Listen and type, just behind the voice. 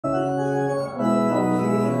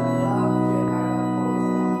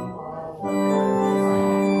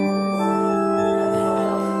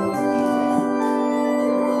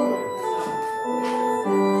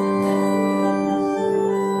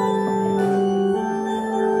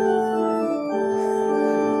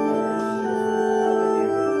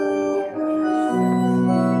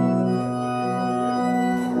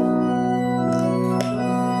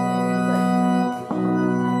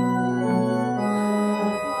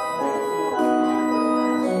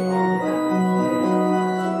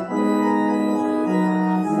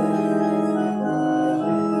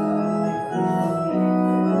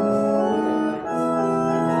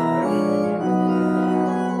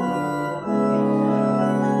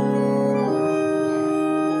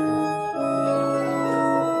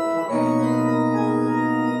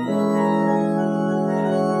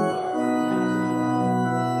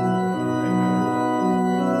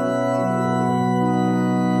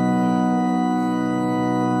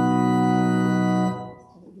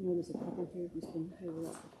who's been here with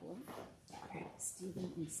us before. Okay.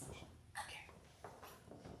 Stephen and Sasha. Okay.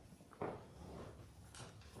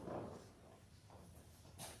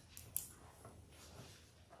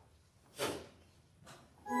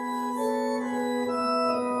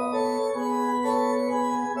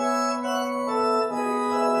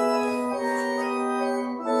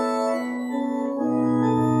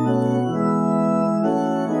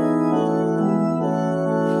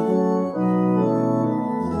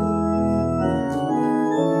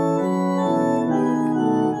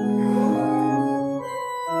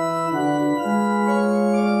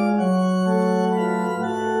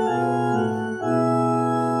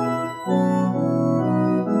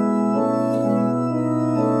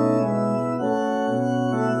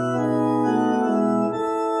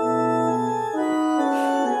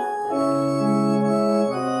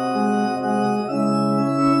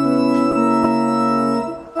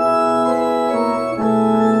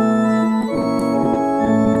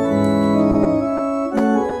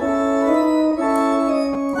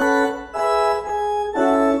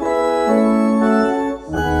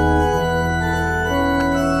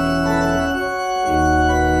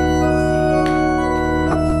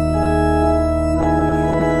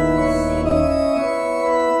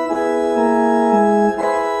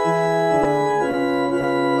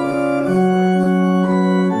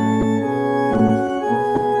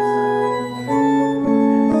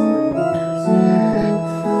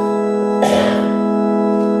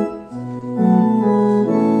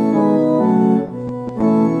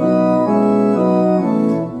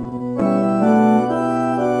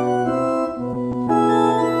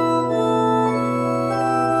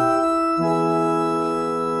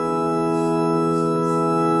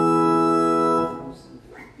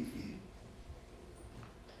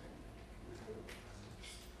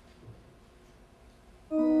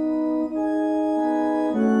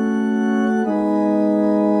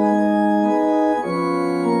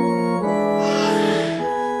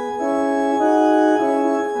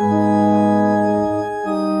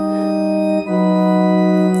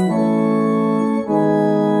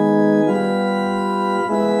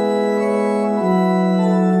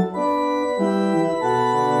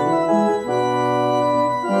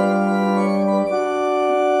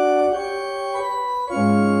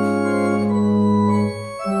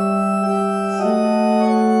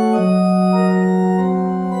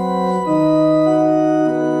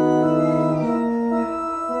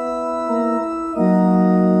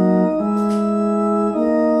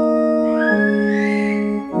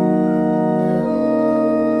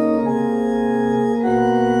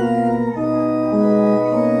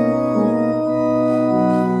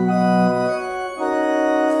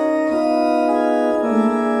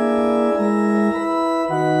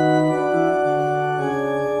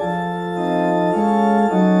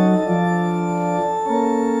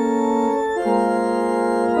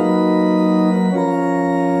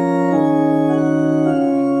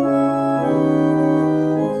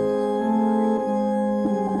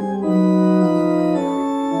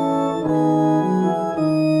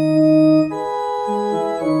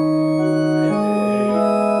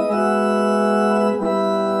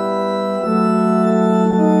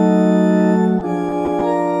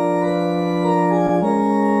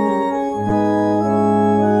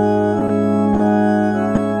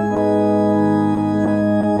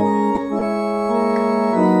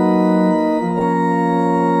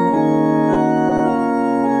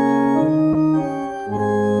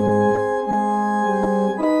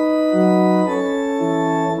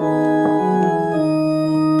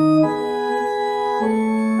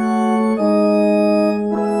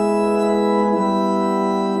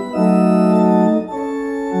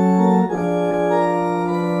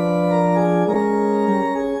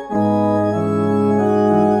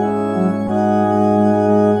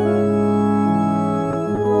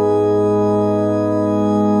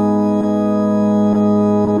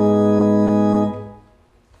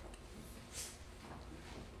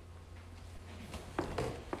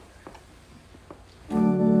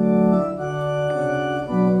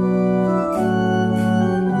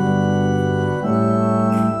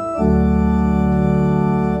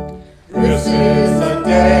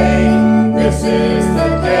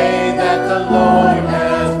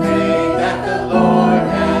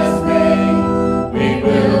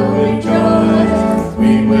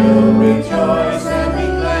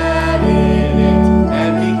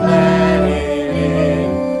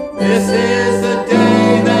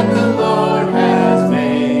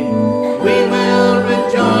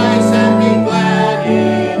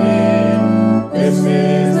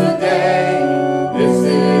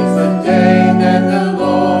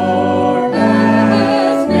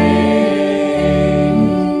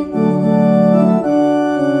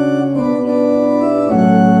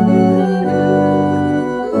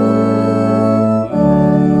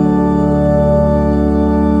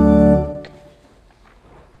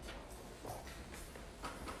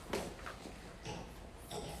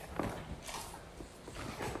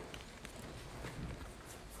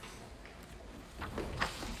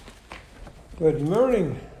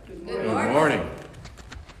 morning. Good morning.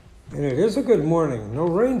 And it is a good morning. No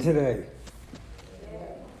rain today.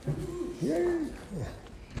 Yay.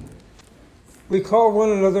 We call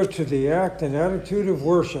one another to the act and attitude of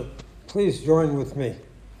worship. Please join with me.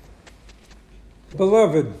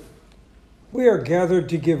 Beloved, we are gathered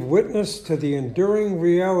to give witness to the enduring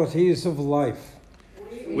realities of life.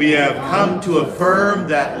 We have come to affirm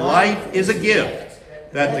that life is a gift,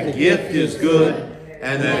 that the gift is good,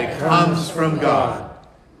 and that it comes from God.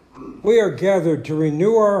 We are gathered to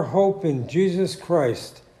renew our hope in Jesus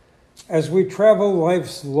Christ as we travel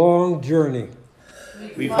life's long journey.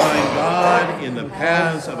 We find God in the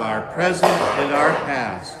paths of our present and our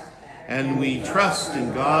past, and we trust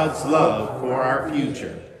in God's love for our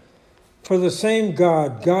future. For the same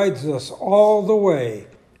God guides us all the way,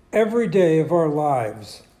 every day of our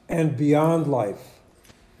lives and beyond life.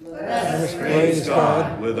 Let's praise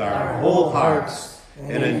God with our whole hearts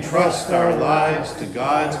and entrust our lives to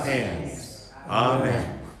God's hands.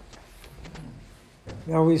 Amen.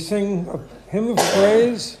 Now we sing a hymn of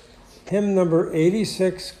praise, hymn number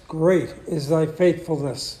 86, Great is Thy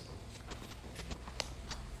Faithfulness.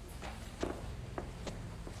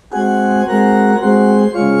 Let's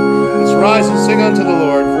rise and sing unto the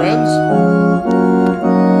Lord, friends.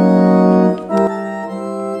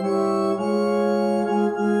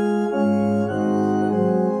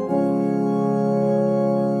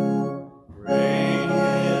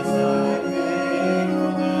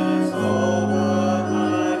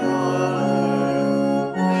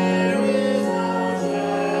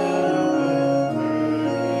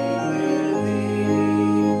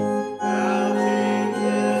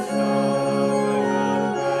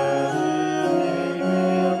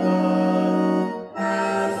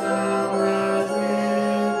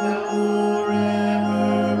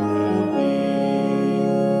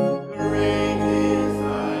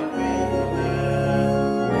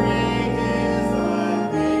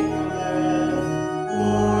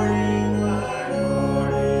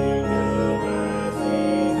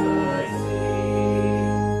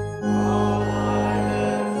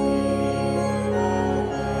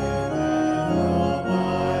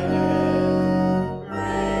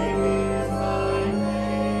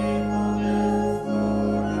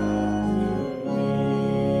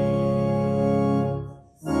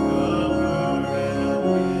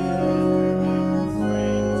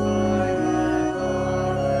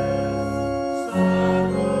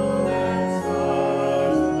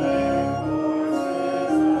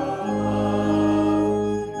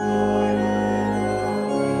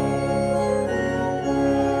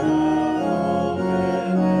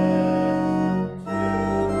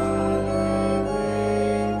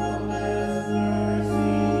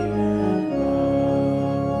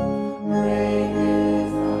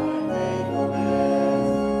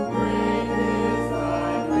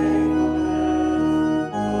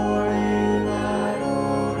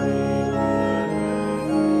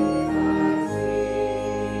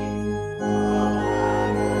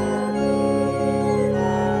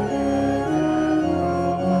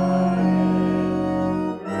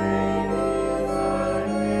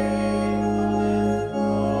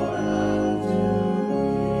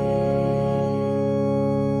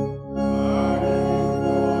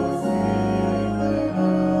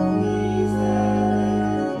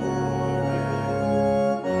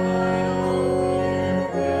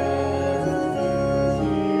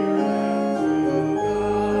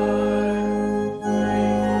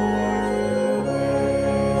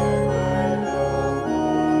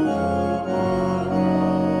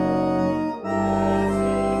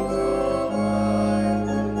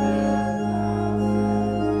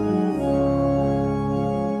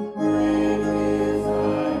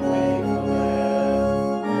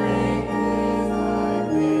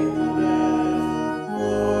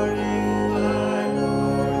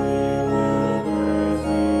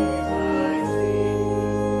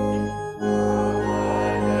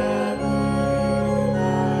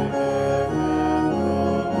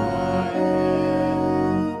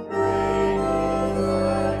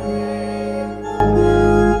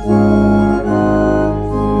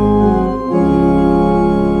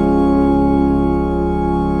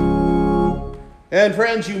 And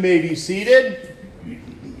friends, you may be seated.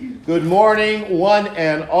 Good morning, one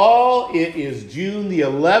and all. It is June the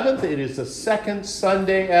 11th. It is the second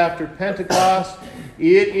Sunday after Pentecost.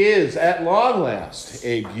 It is, at long last,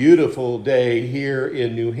 a beautiful day here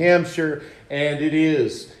in New Hampshire, and it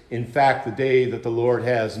is, in fact, the day that the Lord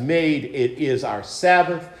has made. It is our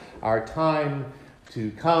Sabbath, our time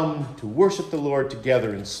to come to worship the Lord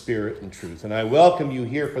together in spirit and truth. And I welcome you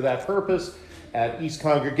here for that purpose. at East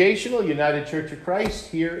Congregational United Church of Christ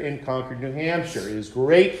here in Concord, New Hampshire. It is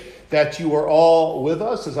great that you are all with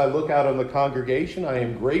us. As I look out on the congregation, I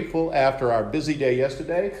am grateful after our busy day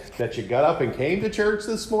yesterday that you got up and came to church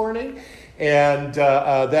this morning, and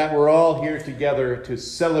that we're all here together to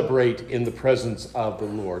celebrate in the presence of the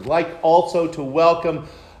Lord. Like also to welcome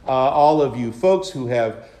all of you folks who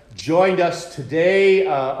have joined us today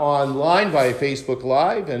online via Facebook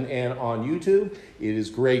Live and on YouTube. It is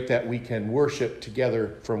great that we can worship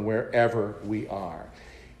together from wherever we are.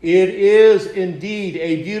 It is indeed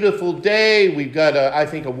a beautiful day. We've got, I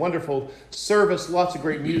think, a wonderful service, lots of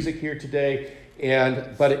great music here today.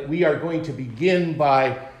 But we are going to begin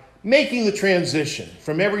by making the transition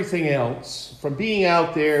from everything else, from being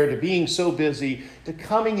out there to being so busy, to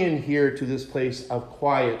coming in here to this place of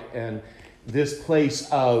quiet and this place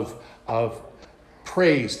of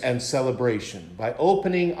praise and celebration by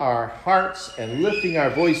opening our hearts and lifting our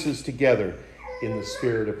voices together in the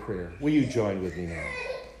spirit of prayer. Will you join with me now?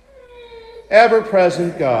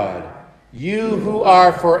 Ever-present God, you who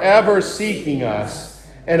are forever seeking us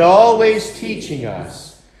and always teaching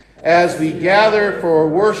us, as we gather for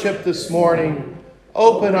worship this morning,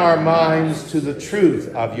 open our minds to the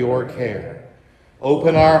truth of your care.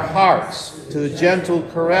 Open our hearts to the gentle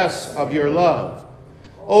caress of your love.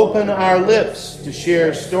 Open our lips to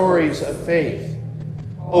share stories of faith.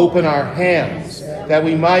 Open our hands that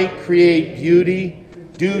we might create beauty,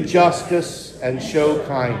 do justice, and show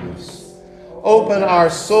kindness. Open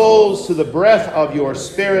our souls to the breath of your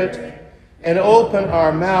Spirit, and open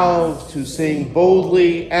our mouths to sing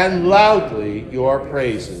boldly and loudly your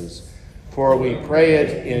praises. For we pray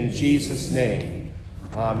it in Jesus' name.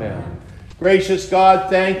 Amen. Gracious God,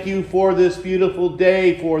 thank you for this beautiful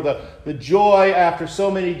day, for the joy after so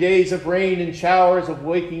many days of rain and showers of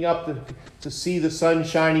waking up to see the sun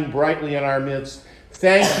shining brightly in our midst.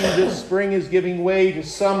 Thank you that spring is giving way to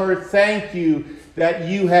summer. Thank you that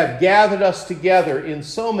you have gathered us together in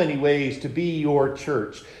so many ways to be your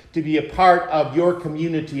church, to be a part of your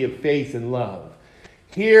community of faith and love.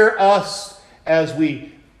 Hear us as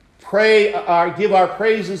we pray, give our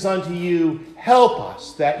praises unto you. Help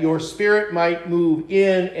us that your Spirit might move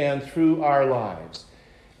in and through our lives.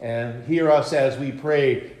 And hear us as we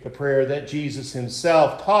pray the prayer that Jesus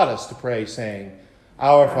himself taught us to pray, saying,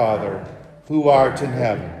 Our Father, who art in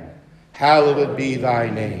heaven, hallowed be thy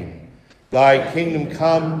name. Thy kingdom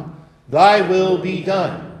come, thy will be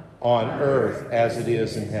done on earth as it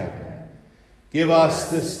is in heaven. Give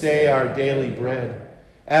us this day our daily bread,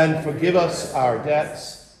 and forgive us our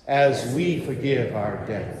debts as we forgive our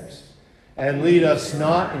debtors. And lead us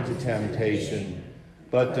not into temptation,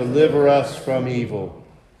 but deliver us from evil.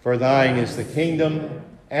 For thine is the kingdom,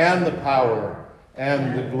 and the power,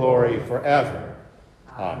 and the glory forever.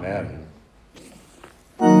 Amen.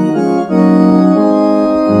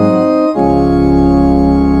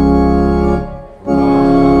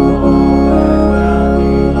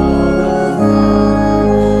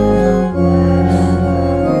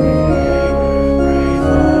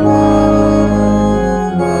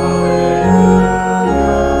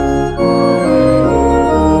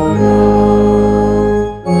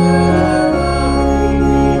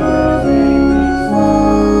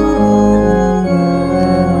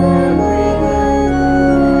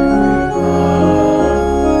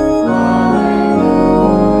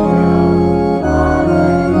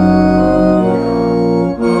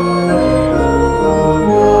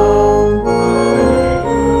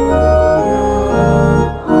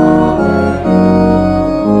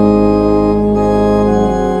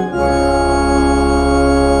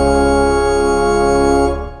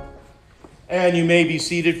 Be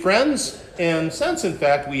seated, friends. And since, in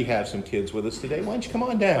fact, we have some kids with us today, why don't you come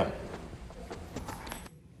on down?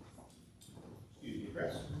 Excuse me,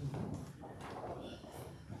 Chris.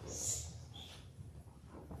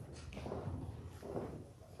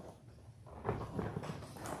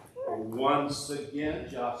 Once again,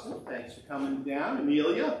 Jocelyn, thanks for coming down.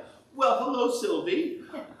 Amelia, well, hello, Sylvie.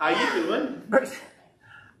 How you doing?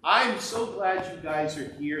 I'm so glad you guys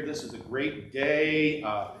are here. This is a great day.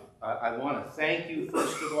 I want to thank you,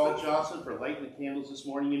 first of all, Jocelyn, for lighting the candles this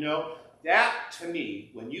morning. You know, that, to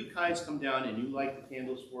me, when you guys come down and you light the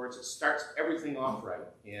candles for us, it starts everything off right.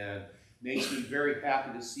 And makes me very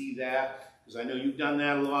happy to see that, because I know you've done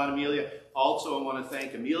that a lot, Amelia. Also, I want to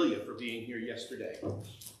thank Amelia for being here yesterday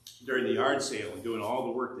during the yard sale and doing all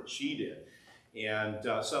the work that she did. And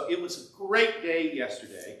so it was a great day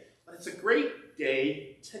yesterday, but it's a great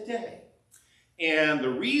day today. And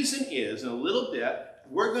the reason is, in a little bit,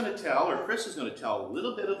 we're going to tell, or Chris is going to tell, a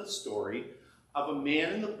little bit of the story of a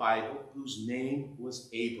man in the Bible whose name was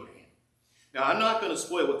Abraham. Now, I'm not going to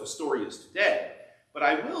spoil what the story is today, but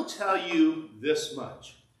I will tell you this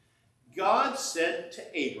much. God said to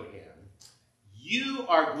Abraham, you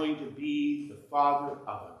are going to be the father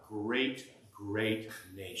of a great, great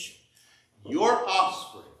nation. Your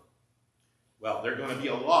offspring, well, there are going to be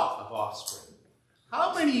a lot of offspring.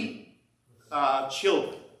 How many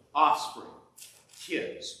children, offspring,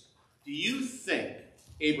 kids, do you think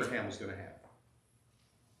Abraham was going to have?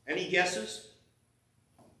 Any guesses?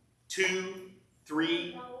 2,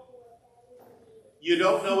 3? You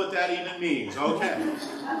don't know what that even means. Okay.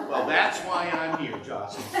 Well, that's why I'm here,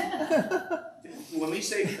 Jocelyn. When we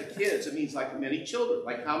say kids, it means like many children.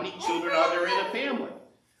 Like how many children are there in a family?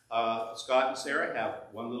 Scott and Sarah have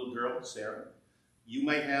one little girl, Sarah. You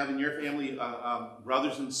might have in your family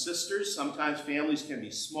brothers and sisters. Sometimes families can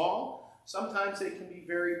be small. Sometimes they can be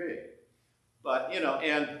very big. But, you know,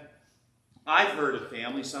 and I've heard of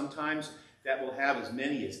families sometimes that will have as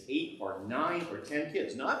many as 8 or 9 or 10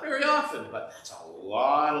 kids. Not very often, but that's a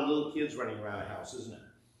lot of little kids running around a house, isn't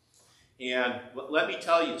it? And let me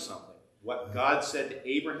tell you something. What God said to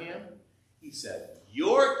Abraham, he said,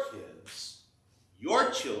 your kids,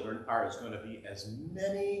 your children are going to be as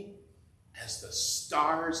many as the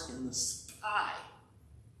stars in the sky,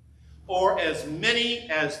 or as many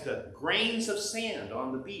as the grains of sand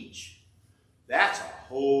on the beach. That's a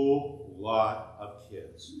whole lot of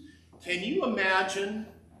kids. Can you imagine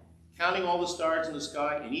counting all the stars in the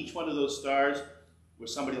sky, and each one of those stars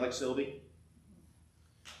was somebody like Sylvie?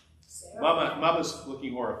 Mama's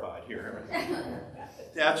looking horrified here.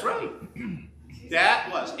 That's right.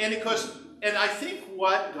 That was. And of course, and I think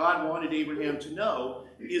what God wanted Abraham to know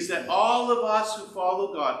is that all of us who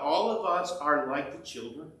follow God, all of us are like the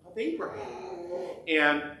children of Abraham.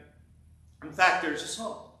 And in fact, there's a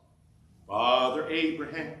song. Father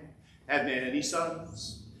Abraham had many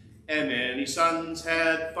sons, and many sons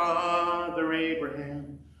had Father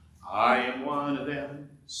Abraham. I am one of them,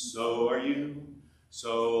 so are you.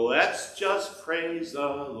 So let's just praise the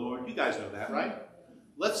Lord. You guys know that, right?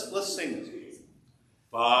 Let's sing this.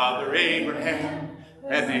 Father Abraham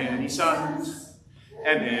had many sons,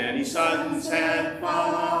 and many sons had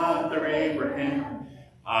Father Abraham.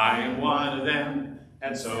 I am one of them,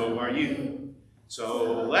 and so are you.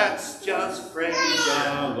 So let's just praise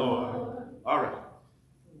the Lord. All right.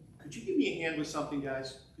 Could you give me a hand with something,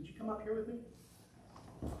 guys? Could you come up here with me?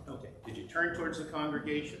 Okay. Could you turn towards the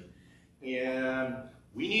congregation? And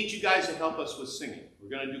we need you guys to help us with singing. We're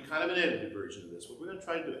going to do kind of an edited version of this, but we're going to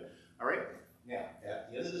try to do it. All right? Now,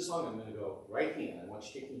 at the end of the song, I'm going to go right hand. I want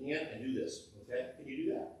you to take your hand and do this. Okay? Can you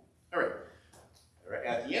do that? All right. All right.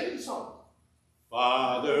 At the end of the song,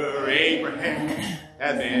 Father Abraham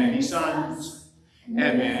had many sons,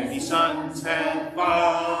 and many sons had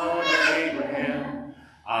Father Abraham.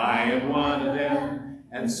 I am one of them,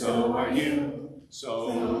 and so are you. So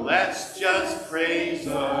let's just praise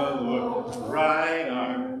the Lord. Right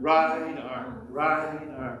arm, right arm, right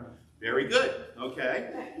arm. Very good.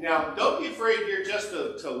 Okay. Now, don't be afraid here just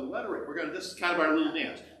to letter it. This is kind of our little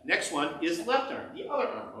dance. Next one is left arm, the other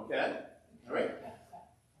arm. Okay. All right.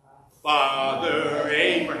 Father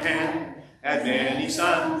Abraham had many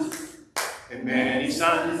sons, and many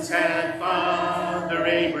sons had Father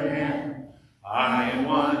Abraham. I am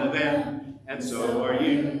one of them, and so are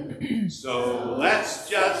you. So let's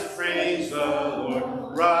just praise the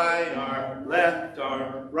Lord. Right arm, left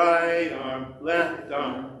arm, right arm, left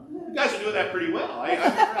arm. You guys are doing that pretty well. I'm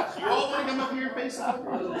impressed. You all want to come up here and face up?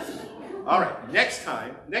 All right, next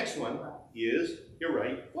one is your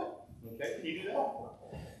right foot. Okay, can you do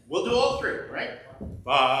that? We'll do all three, right?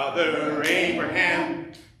 Father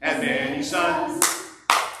Abraham had many sons,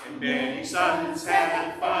 and many sons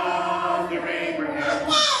had Father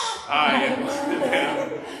Abraham. I am one of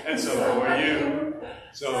them, and so are you.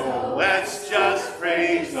 So let's just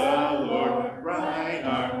praise the Lord. Right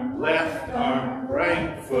arm, left arm,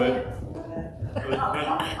 right foot.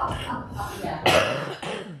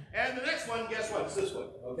 And the next one, guess what? It's this one.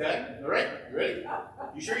 Okay? All right? You ready?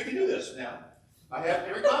 You sure you can do this now? I have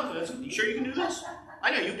every confidence. You sure you can do this?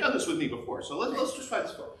 I know you've done this with me before, so let's just try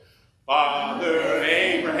this one. Father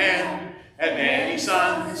Abraham had many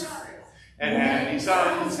sons, and many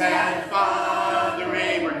sons had Father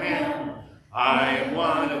Abraham. I am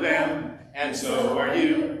one of them, and so are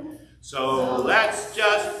you. So let's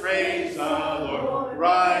just praise the Lord.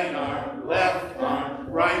 Right arm, left arm,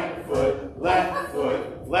 right foot, left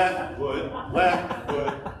foot, left foot, left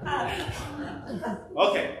foot.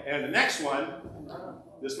 Okay, and the next one,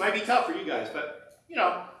 this might be tough for you guys, but, you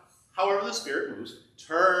know, however the Spirit moves,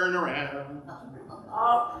 turn around.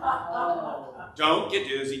 Don't get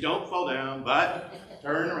dizzy, don't fall down, but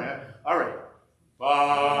turn around. All right.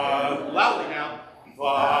 Loudly now.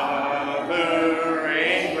 Father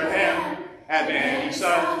Abraham had many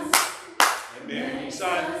sons, and many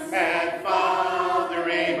sons had Father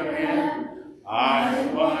Abraham.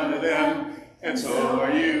 I'm one of them, and so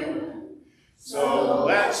are you. So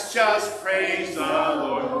let's just praise the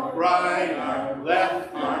Lord. Right arm,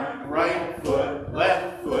 left arm, right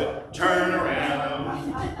foot, turn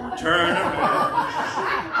around, turn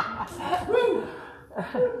around. Woo.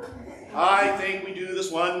 I think we do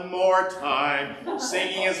this one more time,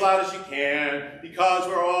 singing as loud as you can, because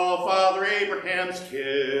we're all Father Abraham's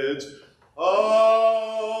kids. Oh,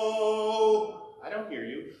 I don't hear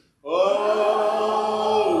you.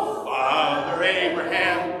 Oh, Father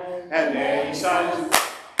Abraham had many sons,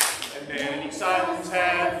 and many sons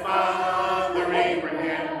had Father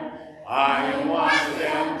Abraham. I am one of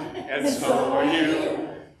them, and so are you.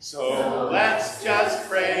 So let's just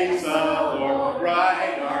praise the Lord.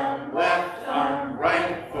 Right arm,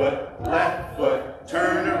 right foot,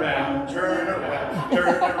 turn around, turn around,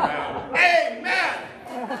 turn around. Amen!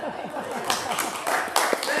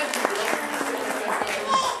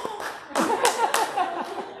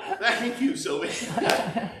 Thank you, Sylvie.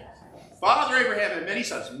 Father Abraham had many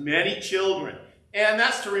sons, many children. And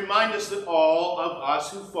that's to remind us that all of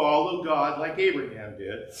us who follow God like Abraham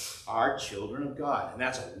did are children of God. And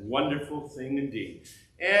that's a wonderful thing indeed.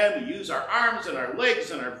 And we use our arms and our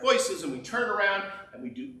legs and our voices, and we turn around and we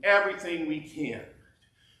do everything we can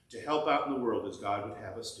to help out in the world as God would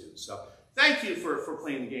have us do. So thank you for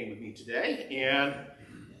playing the game with me today. And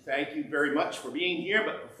thank you very much for being here.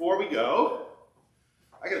 But before we go,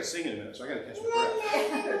 I got to sing in a minute, so I got to catch my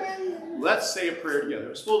breath. Let's say a prayer together.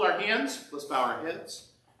 Let's fold our hands. Let's bow our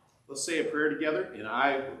heads. Let's say a prayer together, and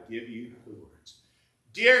I will give you the words.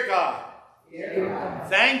 Dear God,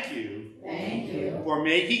 thank you for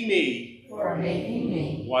making me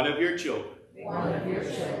one of your children.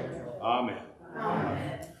 Amen.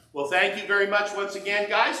 Amen. Well, thank you very much once again,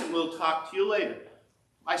 guys, and we'll talk to you later.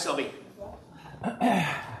 Bye, Sylvie.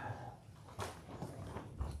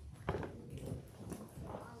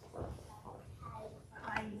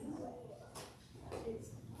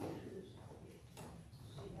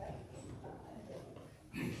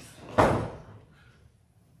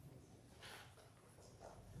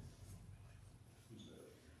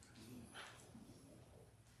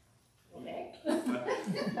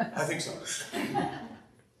 I think so.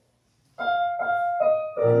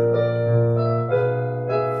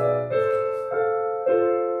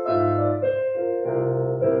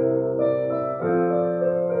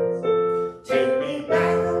 Take me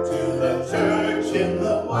back to the church in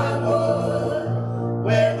the wildwood,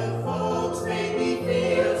 where the folks made me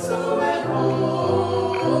feel so at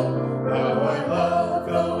home. How I love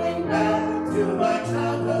going back to my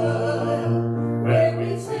childhood, where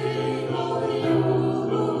we sing all the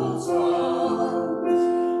old songs.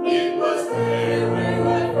 It was there where I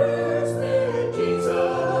first met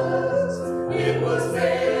Jesus. It was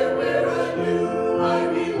there where I knew I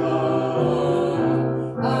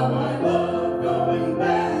belonged. How I love going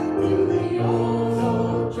back to the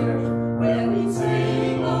old church, where we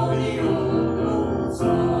sing all the old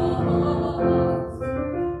songs.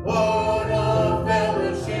 What a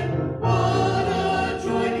fellowship, what a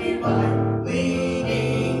joy divine,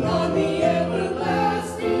 leaning on the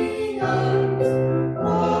everlasting arms.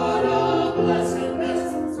 What a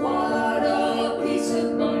blessedness, what a peace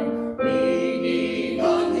of mind, leaning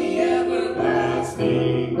on the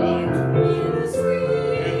everlasting arms.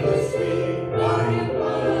 In the sweet by and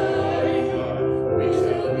by, we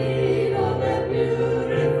shall meet on that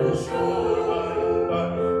beautiful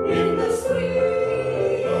shore. In the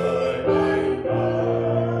sweet by and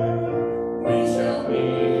by, we shall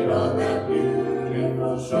meet on that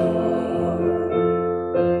beautiful shore.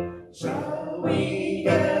 Shall we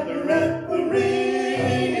gather at the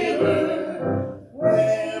river,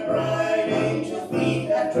 where bright angel feet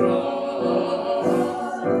have trod?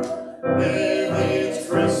 There is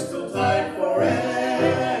crystal tide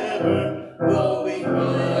forever, flowing by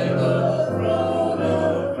the throne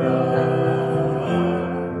of God.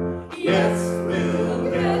 Yes,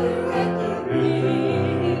 we'll gather at the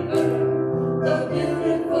river, the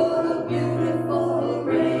beautiful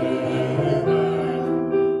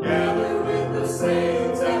river. Gather with the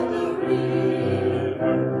saints at the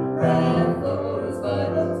river that flows by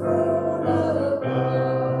the throne of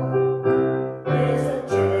God.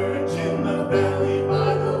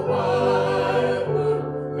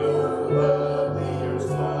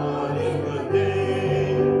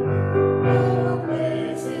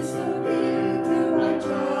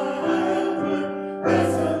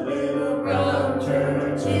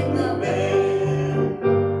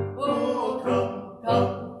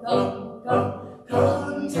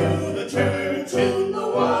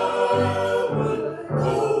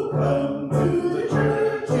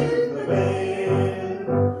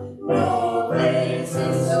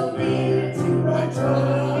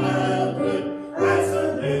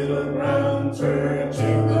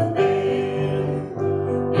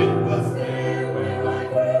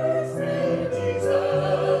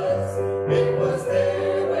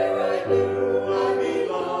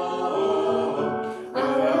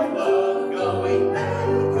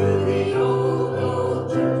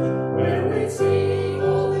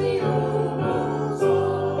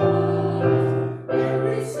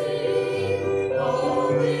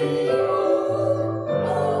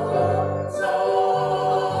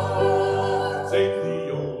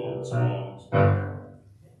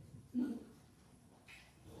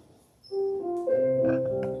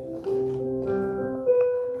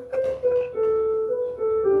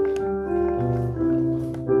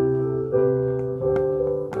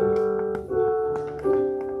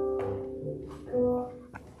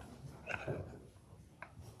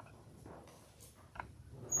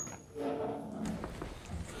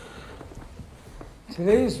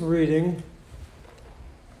 Today's reading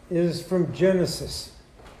is from Genesis,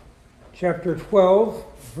 chapter 12,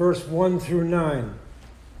 verse 1 through 9.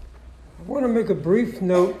 I want to make a brief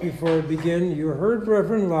note before I begin. You heard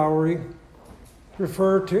Reverend Lowry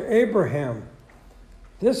refer to Abraham.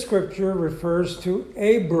 This scripture refers to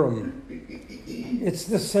Abram. It's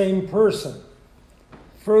the same person.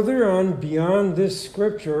 Further on, beyond this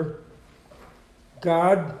scripture,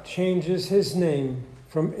 God changes his name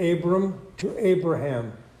from Abram to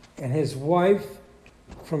Abraham, and his wife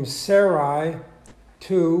from Sarai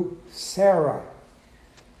to Sarah.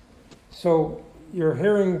 So you're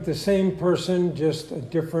hearing the same person, just a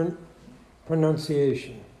different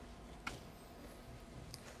pronunciation.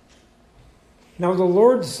 Now the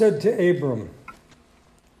Lord said to Abram,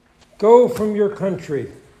 "Go from your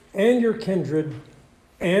country and your kindred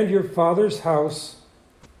and your father's house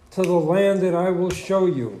to the land that I will show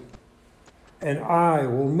you. And I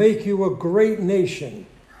will make you a great nation,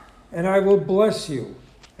 and I will bless you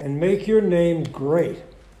and make your name great,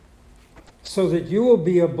 so that you will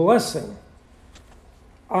be a blessing.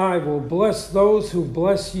 I will bless those who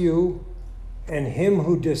bless you, and him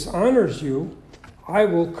who dishonors you I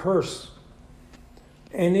will curse.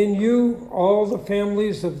 And in you all the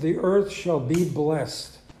families of the earth shall be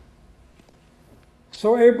blessed."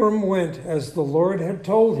 So Abram went as the Lord had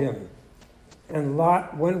told him, and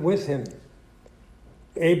Lot went with him.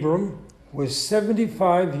 Abram was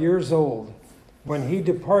 75 years old when he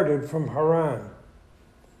departed from Haran.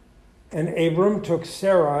 And Abram took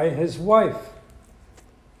Sarai his wife,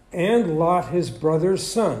 and Lot his brother's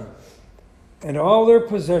son, and all their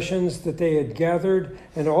possessions that they had gathered,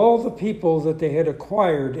 and all the people that they had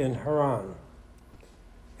acquired in Haran.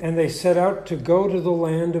 And they set out to go to the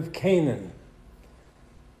land of Canaan.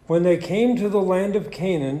 When they came to the land of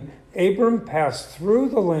Canaan, Abram passed through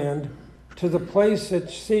the land to the place at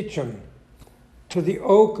Shechem, to the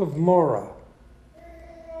oak of Moreh.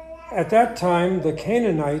 At that time the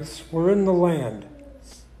Canaanites were in the land.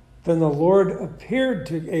 Then the Lord appeared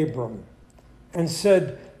to Abram and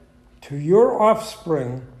said, "To your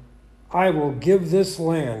offspring I will give this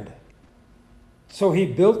land." So he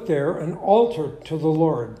built there an altar to the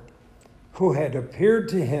Lord, who had appeared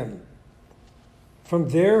to him. From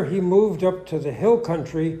there he moved up to the hill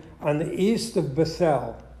country on the east of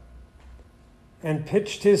Bethel, and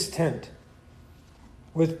pitched his tent,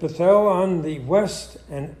 with Bethel on the west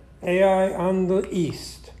and Ai on the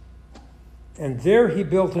east. And there he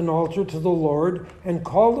built an altar to the Lord and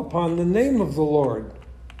called upon the name of the Lord.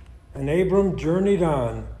 And Abram journeyed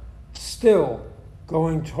on, still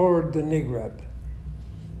going toward the Negev.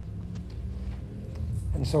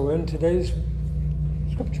 And so in today's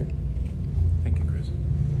scripture. Thank you, Chris.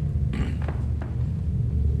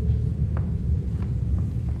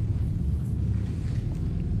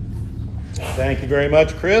 Thank you very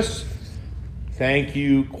much, Chris. Thank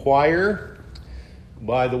you, choir.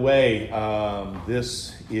 By the way,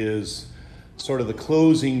 this is sort of the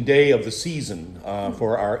closing day of the season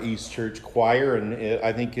for our East Church choir, and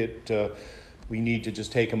I think we need to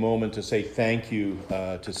just take a moment to say thank you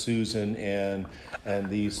to Susan and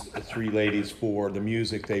these three ladies for the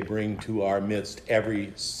music they bring to our midst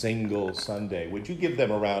every single Sunday. Would you give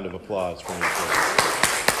them a round of applause for me, please?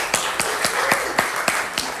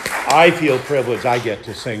 I feel privileged I get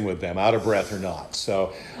to sing with them, out of breath or not.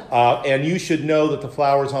 So, and you should know that the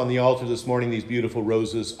flowers on the altar this morning, these beautiful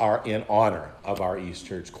roses, are in honor of our East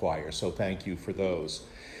Church choir. So thank you for those.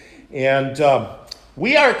 And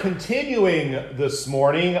we are continuing this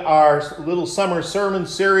morning our little summer sermon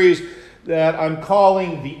series that I'm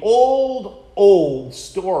calling The Old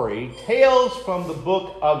Story, Tales from the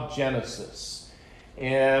Book of Genesis.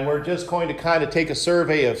 And we're just going to kind of take a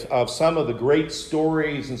survey of some of the great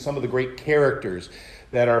stories and some of the great characters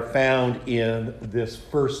that are found in this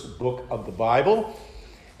first book of the Bible.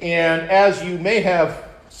 And as you may have,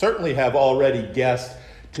 certainly have already guessed,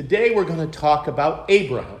 today we're going to talk about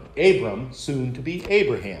Abram, soon to be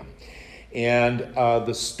Abraham, and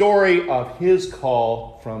the story of his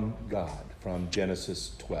call from God, from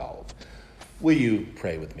Genesis 12. Will you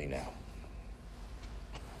pray with me now?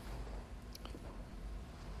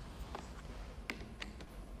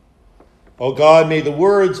 Oh God, may the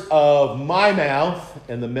words of my mouth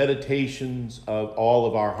and the meditations of all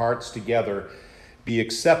of our hearts together be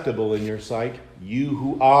acceptable in your sight, you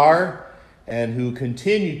who are and who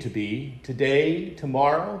continue to be today,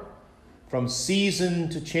 tomorrow, from season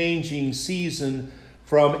to changing season,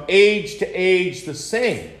 from age to age the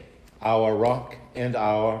same, our rock and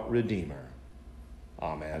our Redeemer.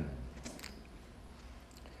 Amen.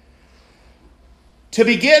 To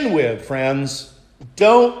begin with, friends,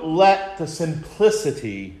 don't let the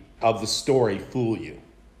simplicity of the story fool you.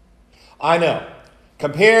 I know.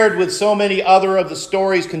 Compared with so many other of the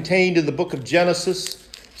stories contained in the book of Genesis,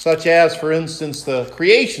 such as, for instance, the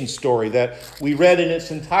creation story that we read in its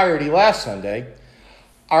entirety last Sunday,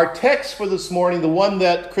 our text for this morning, the one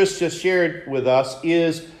that Chris just shared with us,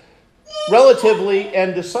 is relatively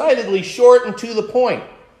and decidedly short and to the point.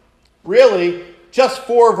 Really, just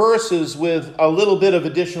 4 verses with a little bit of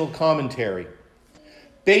additional commentary.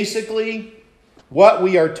 Basically, what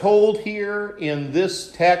we are told here in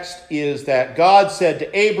this text is that God said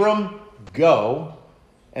to Abram, "Go,"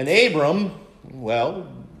 and Abram, well,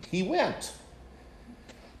 he went.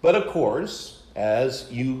 But of course,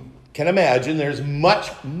 as you can imagine, there's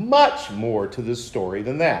much, much more to this story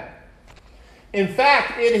than that. In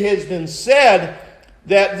fact, it has been said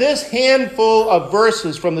that this handful of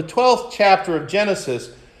verses from the 12th chapter of Genesis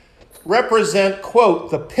represent,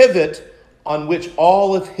 quote, the pivot on which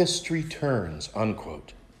all of history turns,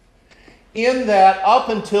 unquote. In that, up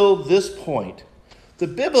until this point, the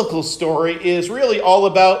biblical story is really all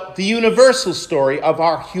about the universal story of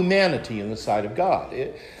our humanity in the sight of God.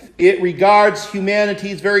 It regards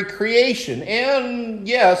humanity's very creation and,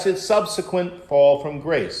 yes, its subsequent fall from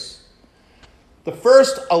grace. The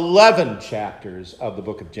first 11 chapters of the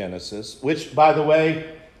book of Genesis, which, by the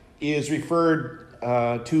way, is referred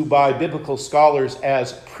to by biblical scholars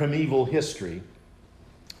as primeval history,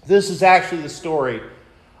 this is actually the story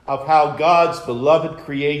of how God's beloved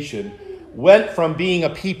creation went from being a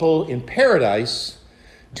people in paradise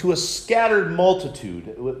to a scattered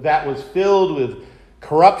multitude that was filled with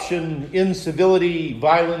corruption, incivility,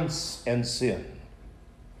 violence, and sin.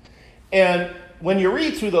 And when you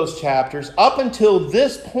read through those chapters, up until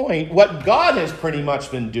this point, what God has pretty much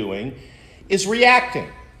been doing is reacting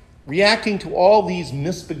to all these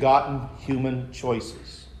misbegotten human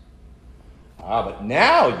choices. But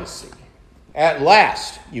now, you see, at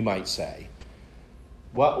last, you might say,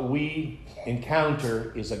 what we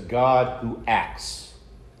encounter is a God who acts.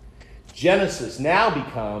 Genesis now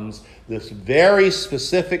becomes this very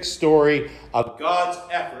specific story of God's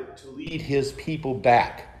effort to lead his people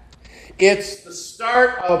back. It's the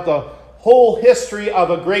start of the whole history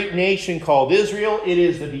of a great nation called Israel. It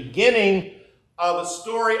is the beginning of a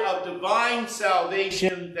story of divine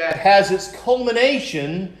salvation that has its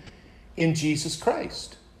culmination in Jesus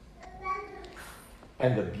Christ.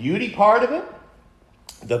 And the beauty part of it?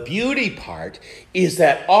 The beauty part is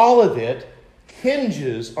that all of it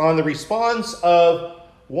hinges on the response of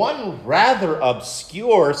one rather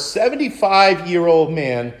obscure 75-year-old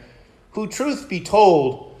man who, truth be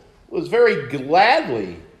told, was very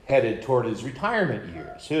gladly headed toward his retirement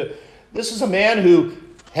years. This is a man who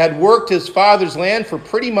had worked his father's land for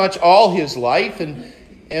pretty much all his life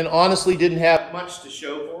and honestly didn't have much to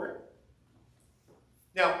show for it.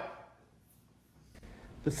 Now,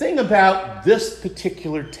 the thing about this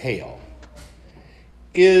particular tale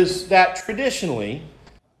is that traditionally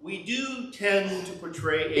we do tend to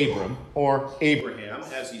portray Abram, or Abraham,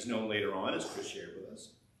 as he's known later on, as Chris shared with us.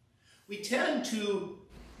 We tend to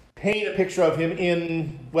paint a picture of him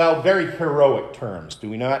in, well, very heroic terms, do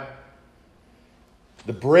we not?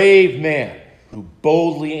 The brave man who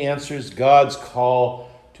boldly answers God's call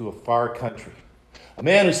to a far country. A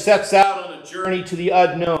man who sets out on a journey to the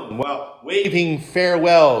unknown while waving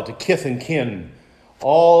farewell to kith and kin,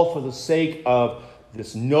 all for the sake of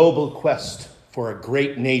this noble quest for a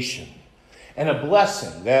great nation and a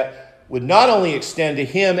blessing that would not only extend to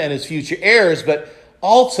him and his future heirs, but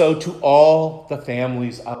also to all the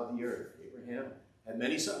families of the earth. Abraham had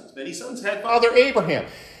many sons. Many sons had Father Abraham.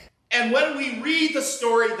 And when we read the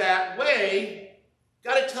story that way,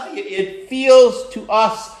 got to tell you, it feels to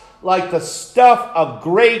us like the stuff of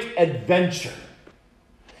great adventure.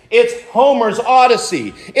 It's Homer's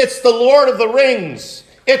Odyssey. It's the Lord of the Rings.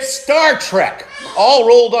 It's Star Trek, all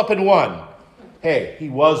rolled up in one. Hey, he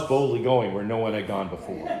was boldly going where no one had gone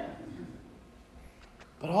before.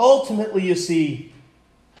 But ultimately, you see,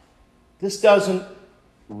 this doesn't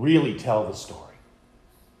really tell the story.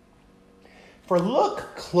 For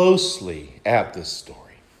look closely at this story.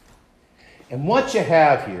 And what you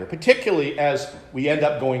have here, particularly as we end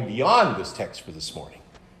up going beyond this text for this morning,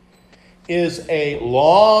 is a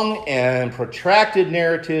long and protracted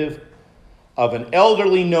narrative of an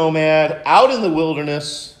elderly nomad out in the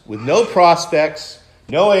wilderness with no prospects,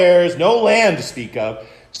 no heirs, no land to speak of,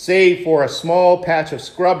 save for a small patch of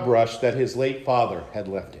scrub brush that his late father had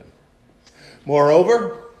left him.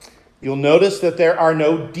 Moreover, you'll notice that there are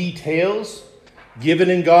no details given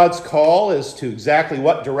in God's call as to exactly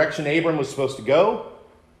what direction Abram was supposed to go,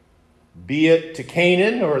 be it to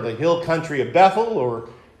Canaan or the hill country of Bethel or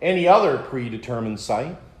any other predetermined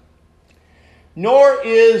site. nor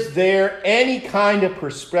is there any kind of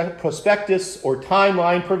prospectus or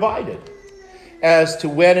timeline provided as to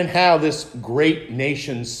when and how this great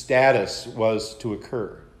nation's status was to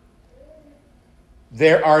occur.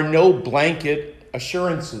 There are no blanket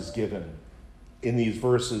assurances given in these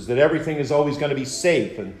verses that everything is always going to be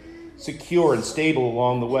safe and secure and stable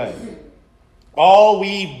along the way. All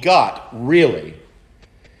we've got, really,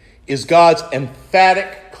 is God's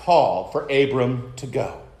emphatic call for Abram to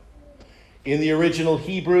go. In the original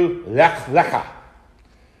Hebrew, lech lecha,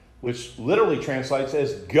 which literally translates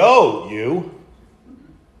as, go, you.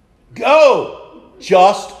 Go.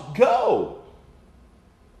 Just go.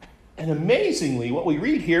 And amazingly, what we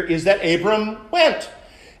read here is that Abram went,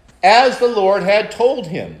 as the Lord had told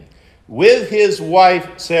him, with his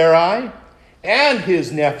wife Sarai and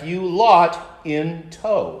his nephew Lot in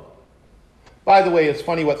tow. By the way, it's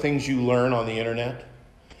funny what things you learn on the internet.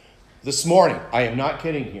 This morning, I am not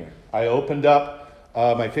kidding here, I opened up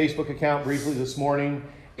my Facebook account briefly this morning,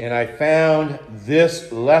 and I found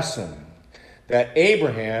this lesson, that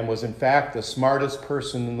Abraham was in fact the smartest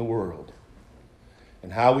person in the world.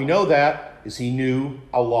 And how we know that is he knew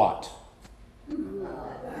a lot.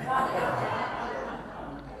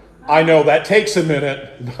 I know that takes a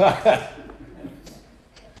minute, but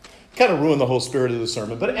kind of ruined the whole spirit of the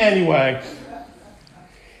sermon. But anyway,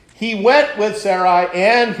 he went with Sarai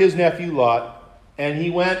and his nephew Lot, and he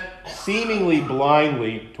went seemingly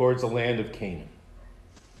blindly towards the land of Canaan.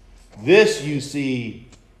 This, you see,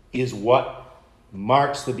 is what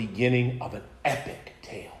marks the beginning of an epic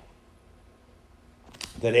tale.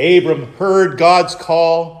 That Abram heard God's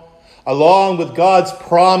call, along with God's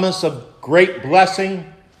promise of great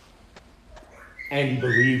blessing, and he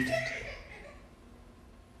believed it.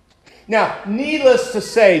 Now, needless to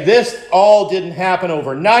say, this all didn't happen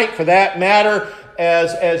overnight. For that matter,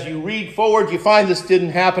 as you read forward, you find this didn't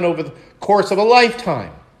happen over the course of a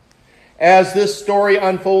lifetime. As this story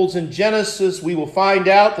unfolds in Genesis, we will find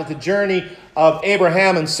out that the journey of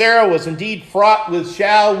Abraham and Sarah was indeed fraught with,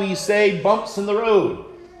 shall we say, bumps in the road.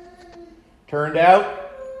 Turned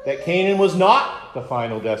out that Canaan was not the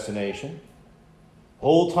final destination. The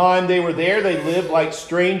whole time they were there, they lived like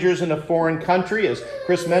strangers in a foreign country, as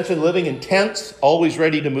Chris mentioned, living in tents, always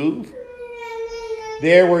ready to move.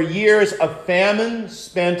 There were years of famine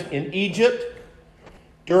spent in Egypt,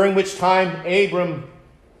 during which time Abram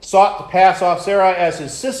sought to pass off Sarah as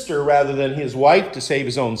his sister rather than his wife to save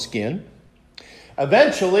his own skin.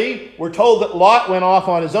 Eventually, we're told that Lot went off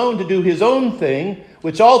on his own to do his own thing,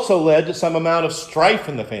 which also led to some amount of strife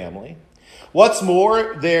in the family. What's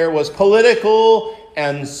more, there was political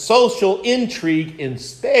and social intrigue in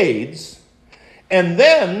spades. And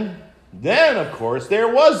then, of course,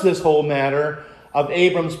 there was this whole matter of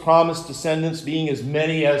Abram's promised descendants being as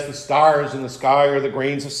many as the stars in the sky or the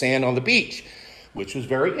grains of sand on the beach, which was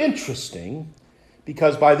very interesting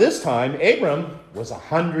because by this time, Abram was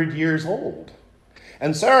 100 years old.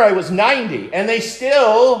 And Sarai was 90, and they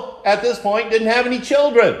still, at this point, didn't have any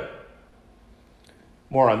children.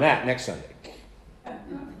 More on that next Sunday.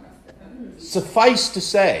 Suffice to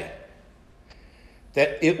say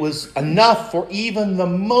that it was enough for even the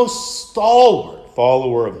most stalwart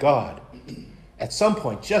follower of God at some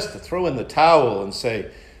point just to throw in the towel and say,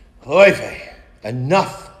 "Oy vey,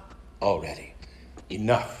 enough already,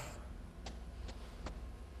 enough."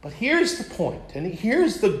 But here's the point, and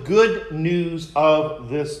here's the good news of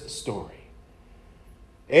this story.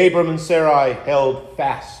 Abram and Sarai held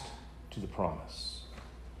fast to the promise.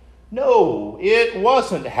 No, it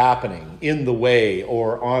wasn't happening in the way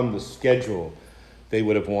or on the schedule they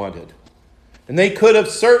would have wanted. And they could have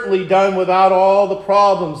certainly done without all the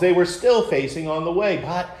problems they were still facing on the way.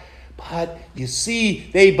 But you see,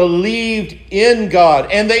 they believed in God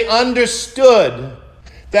and they understood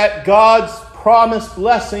that God's promised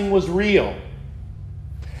blessing was real.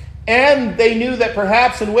 And they knew that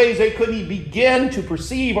perhaps in ways they couldn't begin to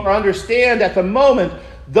perceive or understand at the moment,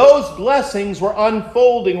 those blessings were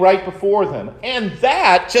unfolding right before them. And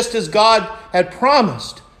that, just as God had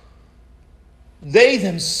promised, they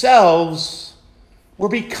themselves were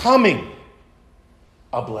becoming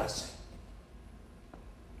a blessing.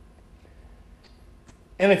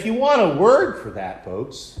 And if you want a word for that,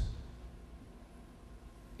 folks,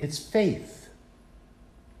 it's faith.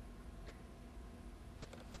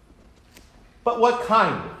 But what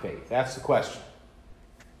kind of faith? That's the question.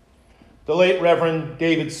 The late Reverend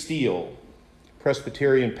David Steele,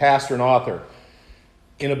 Presbyterian pastor and author,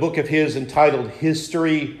 in a book of his entitled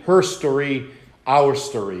History, Her Story, Our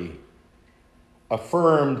Story,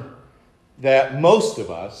 affirmed that most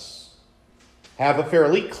of us have a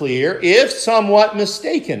fairly clear, if somewhat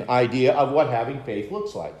mistaken, idea of what having faith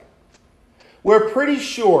looks like. We're pretty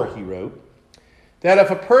sure, he wrote, that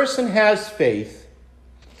if a person has faith,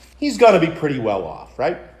 he's going to be pretty well off,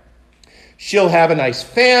 right? She'll have a nice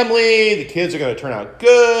family, the kids are going to turn out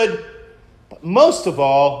good, but most of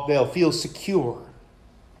all, they'll feel secure,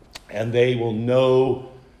 and they will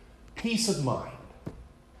know peace of mind.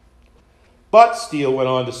 But, Steele went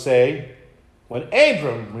on to say, when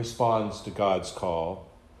Abram responds to God's call,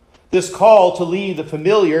 this call to leave the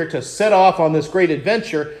familiar, to set off on this great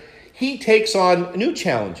adventure, he takes on new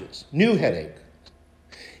challenges, new headache.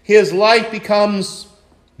 His life becomes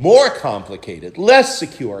more complicated, less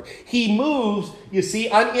secure. He moves, you see,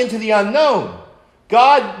 into the unknown.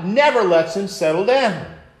 God never lets him settle down.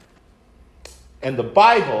 And the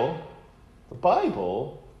Bible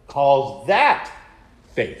calls that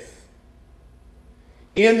faith.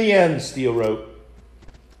 In the end, Steele wrote,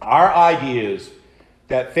 our idea is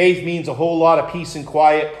that faith means a whole lot of peace and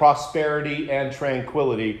quiet, prosperity and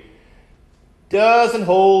tranquility doesn't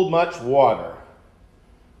hold much water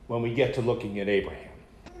when we get to looking at Abraham.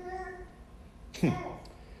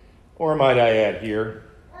 Or might I add here,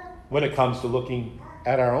 when it comes to looking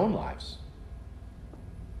at our own lives.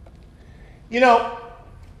 You know,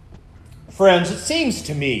 friends, it seems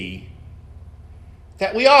to me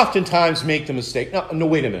that we oftentimes make the mistake. No,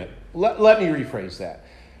 wait a minute. Let me rephrase that.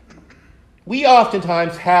 We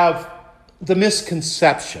oftentimes have the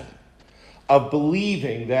misconception of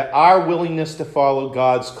believing that our willingness to follow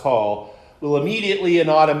God's call will immediately and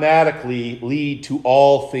automatically lead to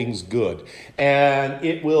all things good. And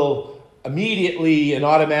it will immediately and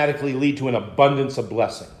automatically lead to an abundance of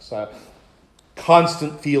blessings.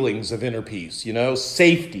 Constant feelings of inner peace,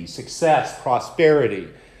 safety, success, prosperity.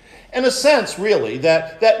 In a sense, really,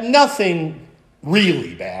 that nothing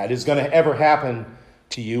really bad is going to ever happen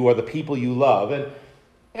to you or the people you love.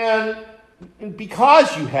 And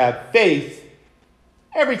because you have faith,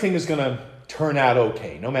 everything is going to turn out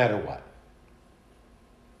okay, no matter what.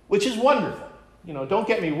 Which is wonderful. Don't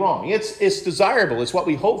get me wrong. It's desirable. It's what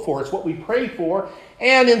we hope for. It's what we pray for.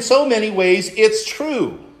 And in so many ways, it's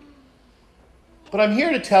true. But I'm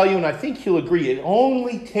here to tell you, and I think you'll agree, it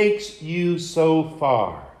only takes you so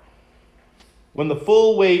far. When the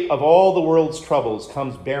full weight of all the world's troubles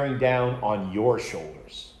comes bearing down on your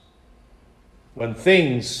shoulders. When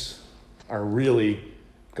things are really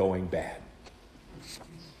going bad.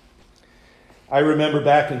 I remember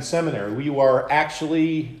back in seminary, we were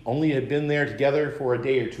actually only had been there together for a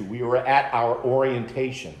day or two. We were at our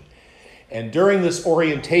orientation. And during this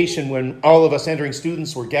orientation, when all of us entering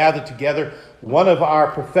students were gathered together, one of our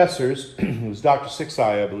professors, who was Dr.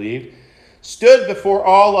 Sixai, I believe, stood before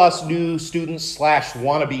all us new students /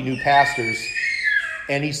 wannabe new pastors,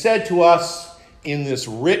 and he said to us in this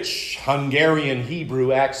rich Hungarian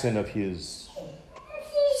Hebrew accent of his,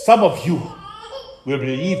 some of you will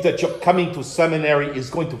believe that your coming to seminary is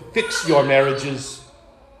going to fix your marriages,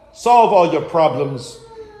 solve all your problems,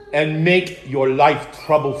 and make your life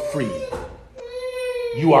trouble-free.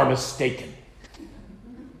 You are mistaken.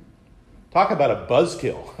 Talk about a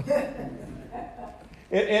buzzkill.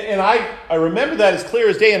 And I remember that as clear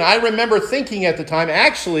as day, and I remember thinking at the time,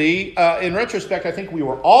 actually, in retrospect, I think we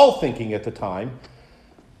were all thinking at the time,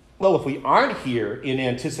 well, if we aren't here in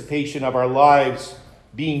anticipation of our lives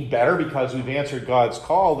being better because we've answered God's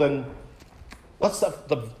call, then what's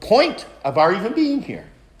the point of our even being here?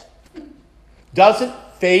 Doesn't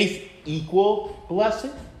faith equal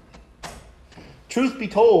blessing? Truth be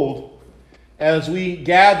told, as we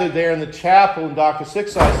gathered there in the chapel, and Dr.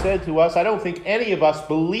 Sixai said to us, I don't think any of us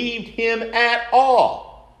believed him at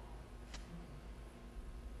all.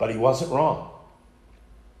 But he wasn't wrong.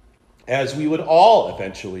 As we would all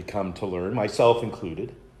eventually come to learn, myself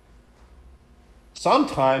included,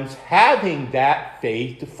 sometimes having that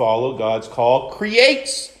faith to follow God's call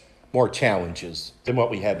creates more challenges than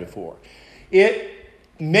what we had before. It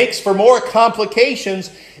makes for more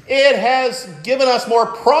complications. It has given us more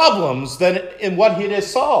problems than in what it has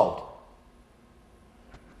solved.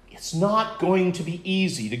 It's not going to be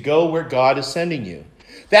easy to go where God is sending you.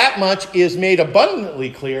 That much is made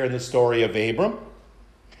abundantly clear in the story of Abram.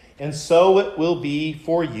 And so it will be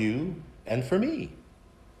for you and for me.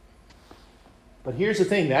 But here's the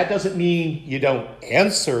thing. That doesn't mean you don't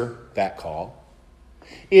answer that call.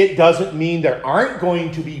 It doesn't mean there aren't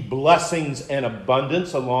going to be blessings and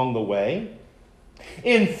abundance along the way.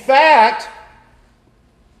 In fact,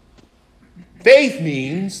 faith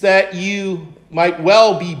means that you might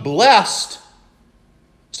well be blessed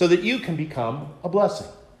so that you can become a blessing.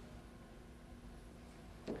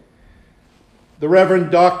 The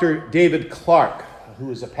Reverend Dr. David Clark, who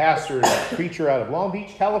is a pastor and a preacher out of Long Beach,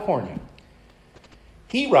 California,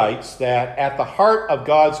 he writes that at the heart of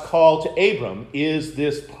God's call to Abram is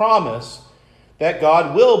this promise that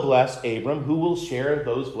God will bless Abram, who will share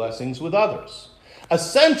those blessings with others.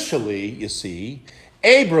 Essentially, you see,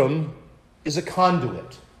 Abram is a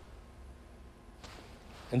conduit.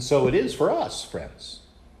 And so it is for us, friends.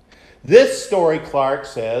 This story, Clark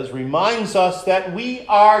says, reminds us that we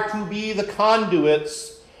are to be the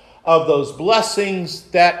conduits of those blessings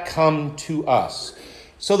that come to us,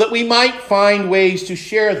 so that we might find ways to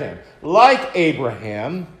share them. Like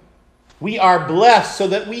Abraham, we are blessed so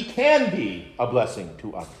that we can be a blessing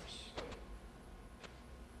to others.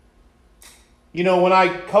 You know, when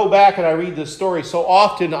I go back and I read this story, so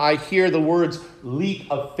often I hear the words leap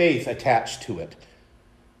of faith attached to it.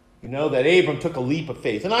 You know, that Abram took a leap of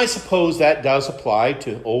faith. And I suppose that does apply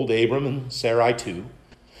to old Abram and Sarai too,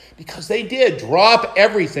 because they did drop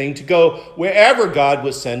everything to go wherever God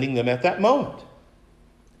was sending them at that moment.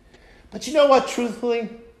 But you know what, truthfully?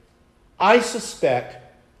 I suspect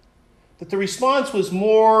that the response was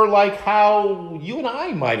more like how you and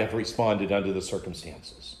I might have responded under the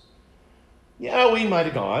circumstances. Yeah, we might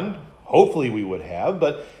have gone. Hopefully we would have,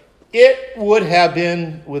 but it would have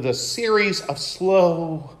been with a series of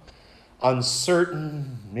slow,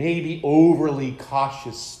 uncertain, maybe overly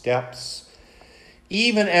cautious steps,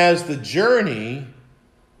 even as the journey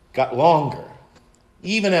got longer,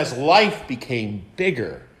 even as life became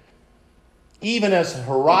bigger, even as the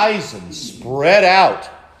horizon spread out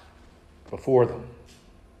before them.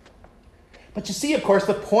 But you see, of course,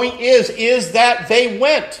 the point is that they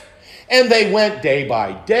went. And they went day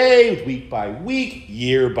by day, week by week,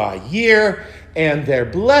 year by year, and their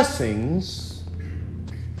blessings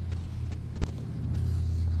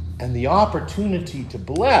and the opportunity to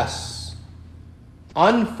bless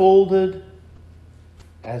unfolded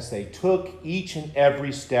as they took each and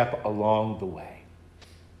every step along the way.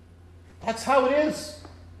 That's how it is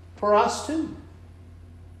for us too.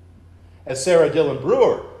 As Sarah Dillon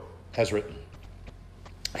Brewer has written,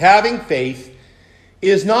 having faith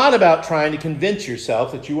is not about trying to convince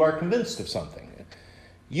yourself that you are convinced of something.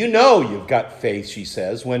 You know you've got faith, she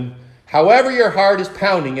says, when however your heart is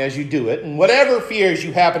pounding as you do it, and whatever fears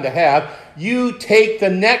you happen to have, you take the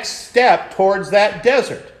next step towards that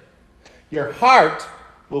desert. Your heart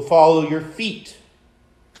will follow your feet,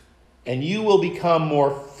 and you will become more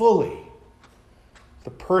fully the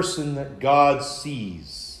person that God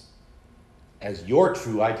sees as your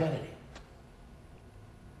true identity.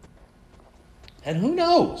 And who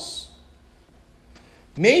knows?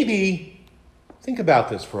 Maybe, think about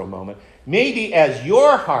this for a moment, maybe as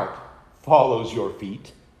your heart follows your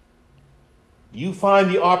feet, you find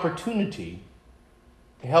the opportunity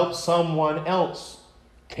to help someone else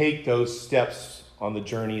take those steps on the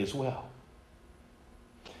journey as well.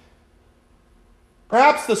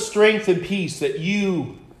 Perhaps the strength and peace that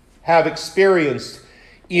you have experienced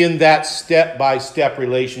in that step-by-step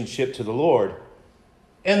relationship to the Lord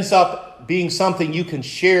ends up being something you can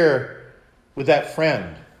share with that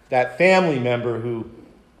friend, that family member who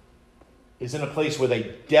is in a place where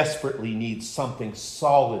they desperately need something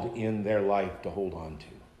solid in their life to hold on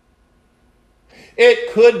to.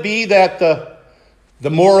 It could be that the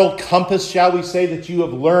moral compass, shall we say, that you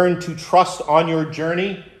have learned to trust on your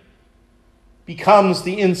journey becomes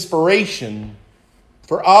the inspiration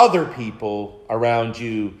for other people around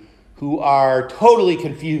you who are totally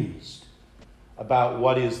confused about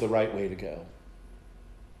what is the right way to go.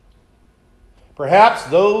 Perhaps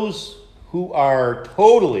those who are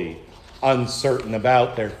totally uncertain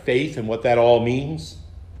about their faith and what that all means,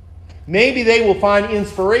 maybe they will find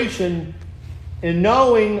inspiration in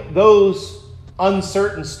knowing those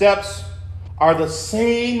uncertain steps are the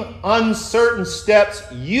same uncertain steps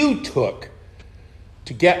you took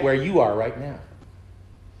to get where you are right now.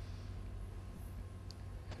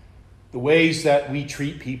 The ways that we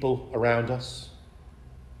treat people around us,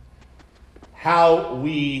 how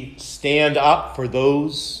we stand up for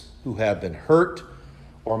those who have been hurt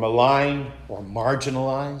or maligned or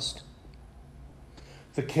marginalized,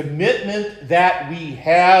 the commitment that we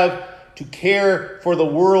have to care for the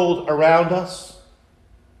world around us,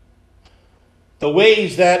 the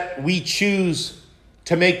ways that we choose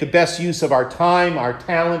to make the best use of our time, our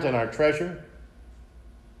talent, and our treasure.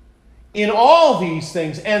 In all these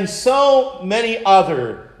things and so many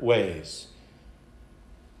other ways,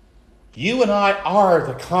 you and I are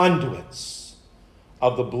the conduits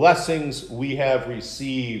of the blessings we have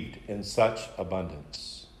received in such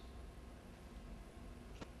abundance.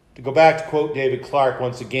 To go back to quote David Clark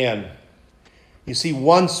once again, you see,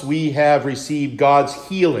 once we have received God's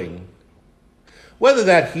healing, whether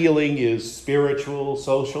that healing is spiritual,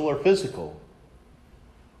 social, or physical,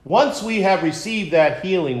 Once we have received that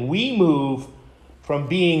healing, we move from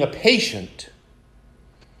being a patient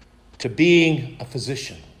to being a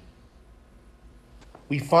physician.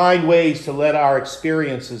 We find ways to let our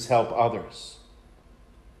experiences help others.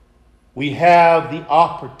 We have the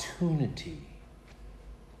opportunity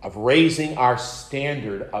of raising our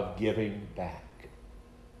standard of giving back.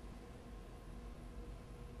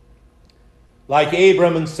 Like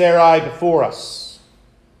Abram and Sarai before us,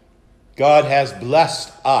 God has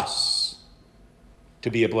blessed us to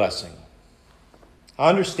be a blessing.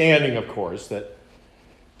 Understanding, of course,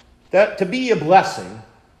 that to be a blessing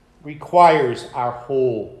requires our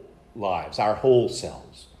whole lives, our whole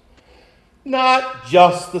selves. Not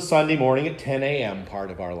just the Sunday morning at 10 a.m.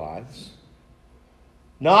 part of our lives.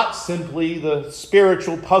 Not simply the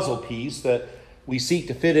spiritual puzzle piece that we seek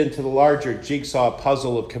to fit into the larger jigsaw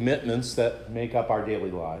puzzle of commitments that make up our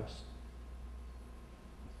daily lives.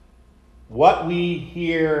 What we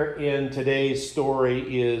hear in today's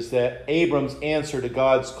story is that Abram's answer to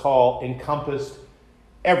God's call encompassed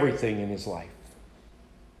everything in his life.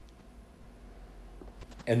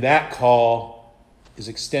 And that call is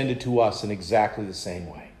extended to us in exactly the same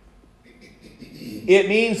way. It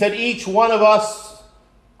means that each one of us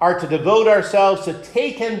are to devote ourselves to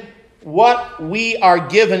taking what we are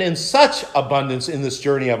given in such abundance in this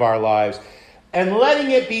journey of our lives and letting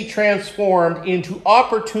it be transformed into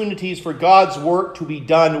opportunities for God's work to be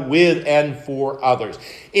done with and for others.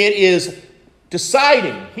 It is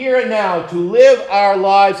deciding here and now to live our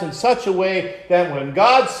lives in such a way that when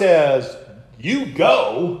God says, "You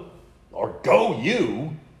go," or "Go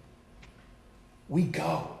you," we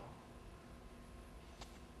go.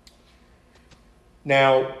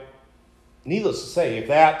 Now, needless to say, if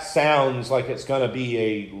that sounds like it's going to be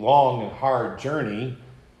a long and hard journey,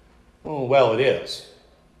 well, it is.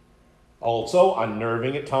 Also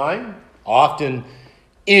unnerving at times, often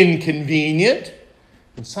inconvenient,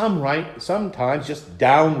 and sometimes just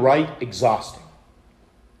downright exhausting.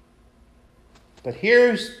 But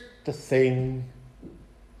here's the thing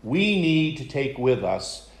we need to take with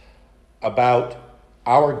us about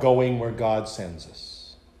our going where God sends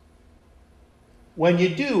us. When you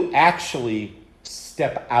do actually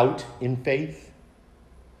step out in faith,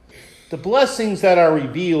 the blessings that are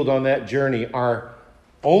revealed on that journey are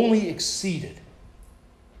only exceeded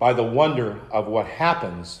by the wonder of what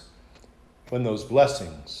happens when those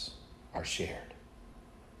blessings are shared.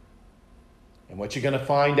 And what you're going to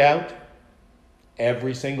find out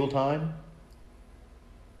every single time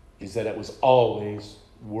is that it was always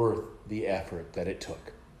worth the effort that it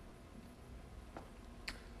took.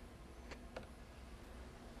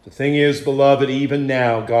 The thing is, beloved, even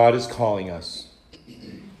now, God is calling us.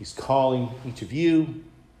 He's calling each of you.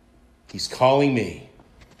 He's calling me.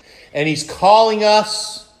 And he's calling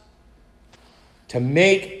us to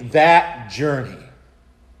make that journey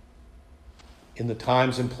in the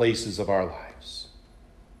times and places of our lives.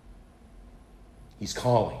 He's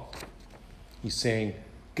calling. He's saying,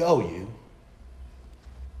 "Go, you."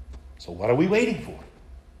 So what are we waiting for?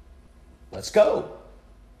 Let's go.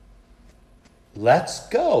 Let's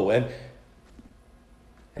go. And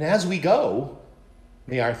as we go,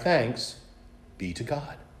 may our thanks be to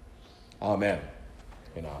God. Amen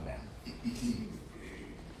and amen.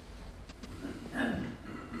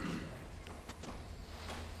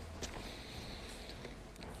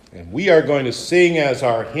 And we are going to sing as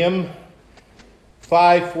our hymn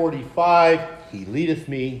 545, "He leadeth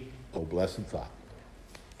me, O blessed thought."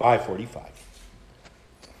 545.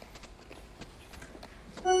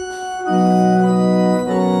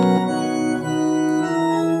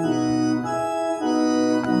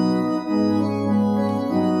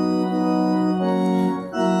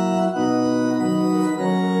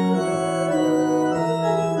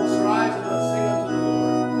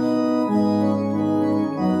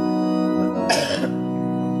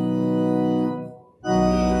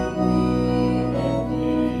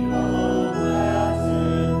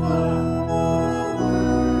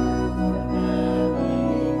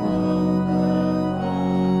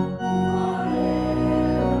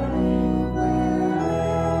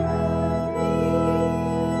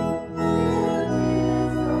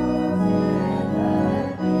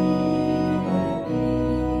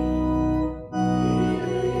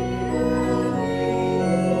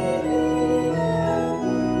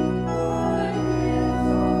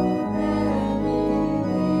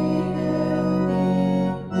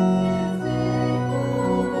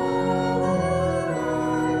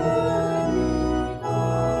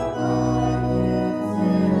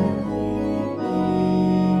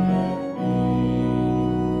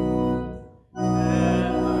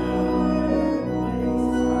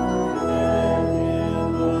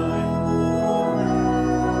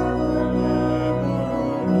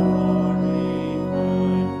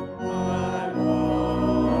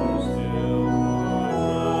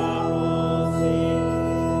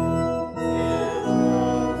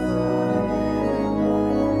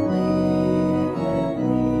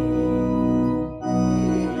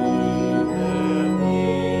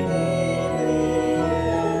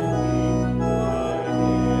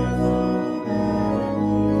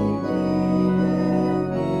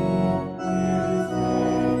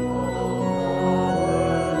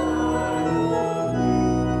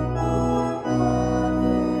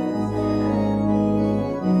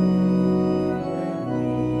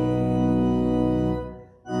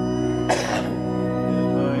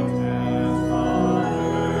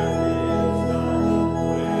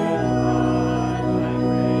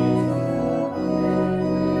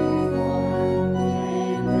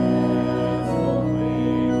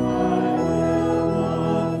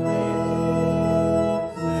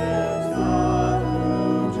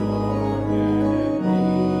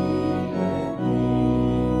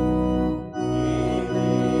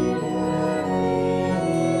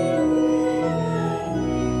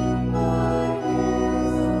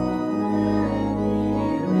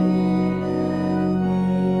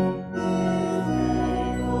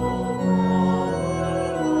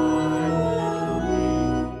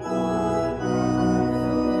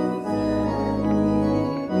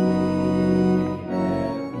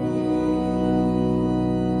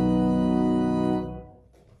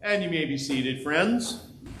 And you may be seated, friends.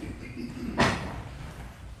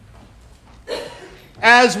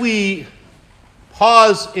 As we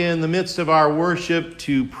pause in the midst of our worship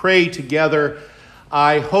to pray together,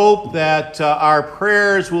 I hope that our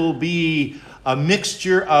prayers will be a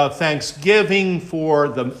mixture of thanksgiving for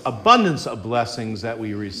the abundance of blessings that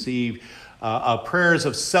we receive, prayers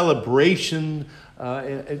of celebration,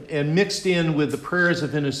 and mixed in with the prayers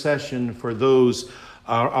of intercession for those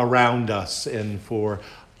around us and for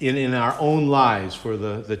in our own lives, for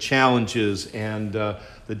the challenges and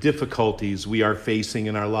the difficulties we are facing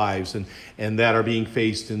in our lives and that are being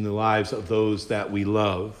faced in the lives of those that we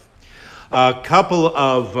love. A couple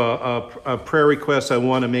of prayer requests I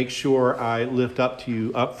want to make sure I lift up to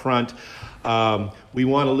you up front. We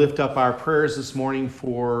want to lift up our prayers this morning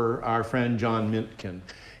for our friend John Mintkin.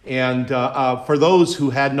 And for those who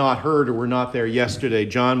had not heard or were not there yesterday,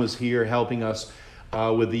 John was here helping us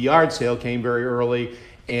with the yard sale, came very early,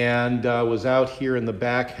 and was out here in the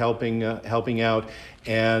back helping out.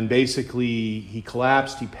 And basically, he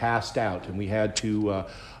collapsed. He passed out, and we had to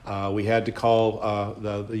call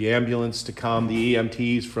the ambulance to come. The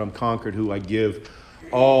EMTs from Concord, who I give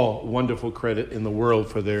all wonderful credit in the world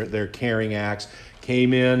for their caring acts,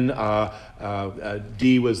 came in.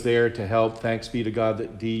 Dee was there to help. Thanks be to God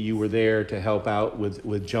that Dee, you were there to help out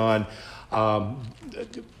with John.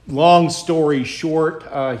 Long story short,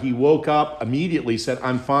 he woke up immediately, said,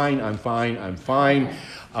 I'm fine.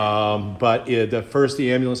 But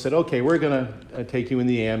the ambulance said, okay, we're going to take you in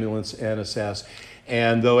the ambulance and assess.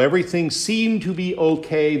 And though everything seemed to be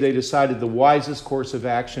okay, they decided the wisest course of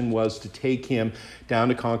action was to take him down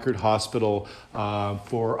to Concord Hospital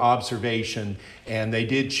for observation. And they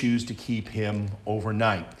did choose to keep him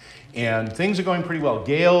overnight. And things are going pretty well.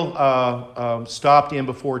 Gail stopped in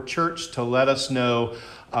before church to let us know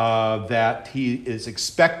that he is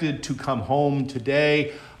expected to come home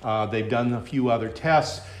today. They've done a few other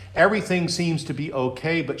tests. Everything seems to be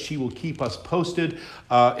okay, but she will keep us posted.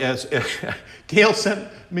 As Gail sent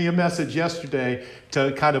me a message yesterday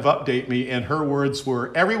to kind of update me, and her words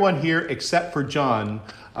were, everyone here except for John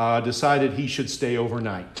decided he should stay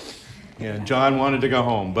overnight. And John wanted to go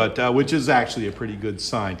home, but which is actually a pretty good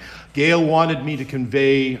sign. Gail wanted me to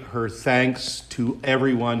convey her thanks to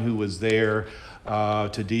everyone who was there,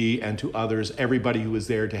 to Dee and to others, everybody who was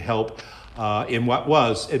there to help in what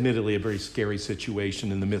was admittedly a very scary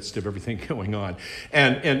situation in the midst of everything going on.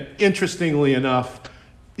 And interestingly enough,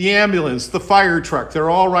 the ambulance, the fire truck, they're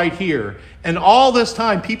all right here. And all this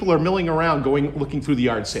time, people are milling around looking through the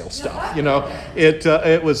yard sale stuff. You know,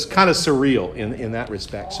 it was kind of surreal in that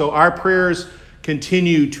respect. So our prayers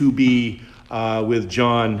continue to be with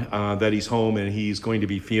John, that he's home and he's going to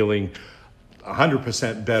be feeling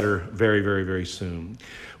 100% better very, very, very soon.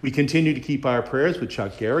 We continue to keep our prayers with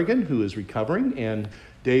Chuck Garrigan, who is recovering, and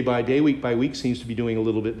day by day, week by week, seems to be doing a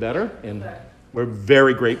little bit better, and we're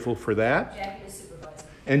very grateful for that. Jackie is supervising.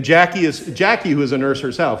 And Jackie, who is a nurse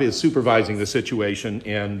herself, is supervising the situation,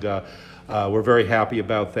 and we're very happy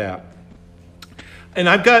about that. And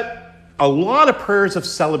I've got a lot of prayers of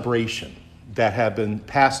celebration that have been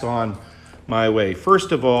passed on my way.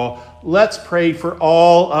 First of all, let's pray for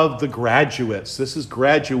all of the graduates. This is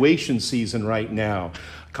graduation season right now.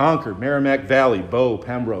 Concord, Merrimack Valley, Bow,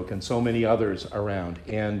 Pembroke, and so many others around.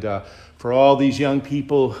 And for all these young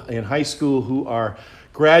people in high school who are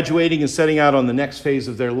graduating and setting out on the next phase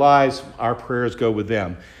of their lives, our prayers go with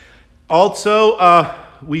them. Also,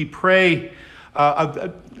 we pray,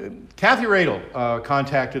 Kathy Radel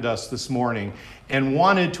contacted us this morning and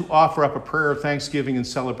wanted to offer up a prayer of thanksgiving and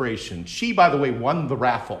celebration. She, by the way, won the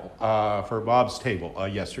raffle for Bob's Table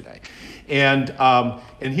yesterday. And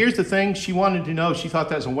here's the thing, she wanted to know, she thought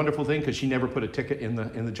that was a wonderful thing because she never put a ticket in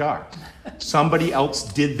the jar. Somebody else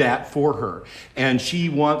did that for her. And she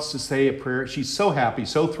wants to say a prayer. She's so happy,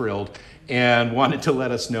 so thrilled, and wanted to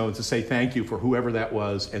let us know and to say thank you for whoever that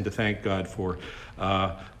was and to thank God for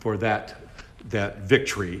that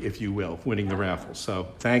victory, if you will, winning the raffle. So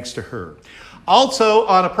thanks to her. Also,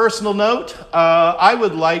 on a personal note, I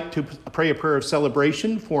would like to pray a prayer of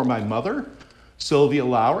celebration for my mother, Sylvia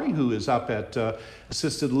Lowry, who is up at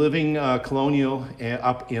Assisted Living Colonial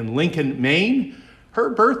up in Lincoln, Maine.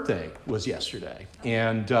 Her birthday was yesterday,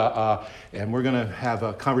 and we're going to have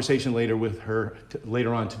a conversation later with her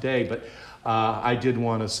later on today. But I did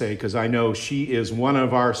want to say, because I know she is one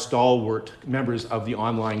of our stalwart members of the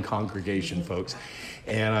online congregation, folks.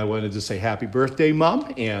 And I wanted to say happy birthday,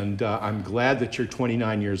 Mom, and I'm glad that you're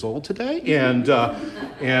 29 years old today, and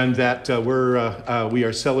that we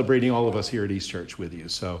are celebrating, all of us here at East Church, with you.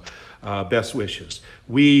 So best wishes.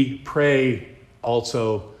 We pray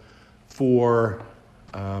also for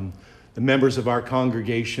the members of our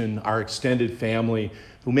congregation, our extended family,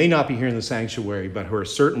 who may not be here in the sanctuary, but who are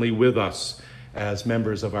certainly with us as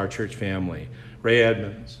members of our church family. Ray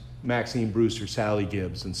Edmonds, Maxine Brewster, Sally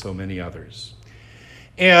Gibbs, and so many others.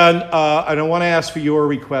 And I don't want to ask for your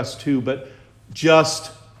request too, but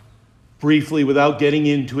just briefly, without getting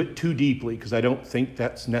into it too deeply, because I don't think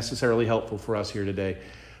that's necessarily helpful for us here today,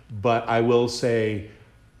 but I will say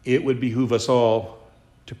it would behoove us all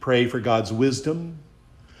to pray for God's wisdom,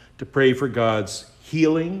 to pray for God's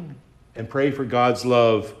healing, and pray for God's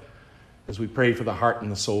love as we pray for the heart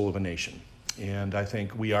and the soul of a nation. And I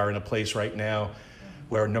think we are in a place right now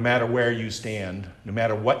where no matter where you stand, no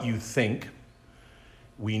matter what you think,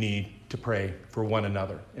 we need to pray for one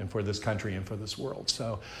another and for this country and for this world.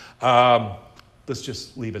 So let's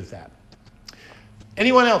just leave it at that.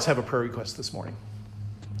 Anyone else have a prayer request this morning?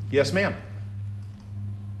 Yes, ma'am.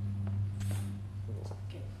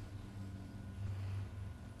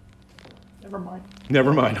 Never mind.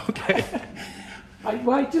 Never mind, okay.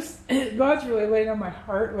 God's really laid on my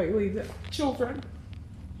heart lately that children.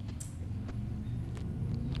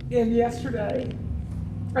 And yesterday,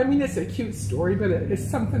 I mean, it's a cute story, but it's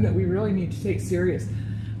something that we really need to take serious.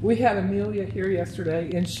 We had Amelia here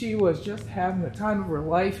yesterday, and she was just having the time of her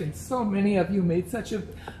life, and so many of you made such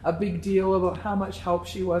a big deal about how much help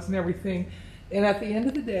she was and everything. And at the end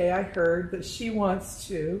of the day, I heard that she wants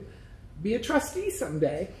to be a trustee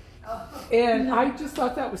someday. And I just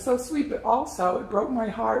thought that was so sweet, but also it broke my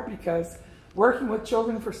heart because working with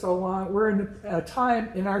children for so long, we're in a time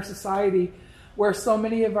in our society where so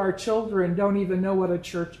many of our children don't even know what a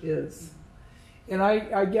church is. And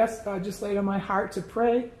I guess God just laid on my heart to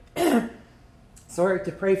pray,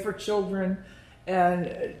 to pray for children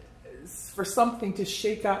and for something to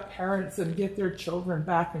shake up parents and get their children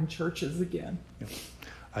back in churches again.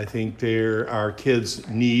 I think our kids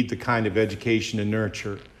need the kind of education and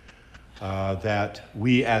nurture that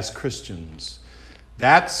we as Christians,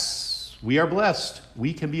 we are blessed.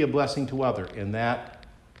 We can be a blessing to others, and that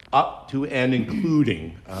up to and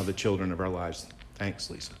including the children of our lives. Thanks,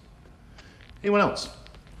 Lisa. Anyone else?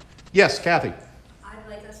 Yes, Kathy. I'd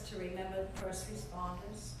like us to remember first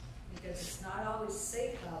responders because it's not always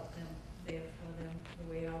safe out there for them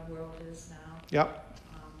the way our world is now. Yep.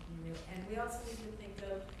 And we also need to think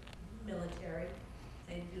of military.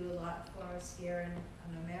 They do a lot for us here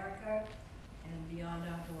in America and beyond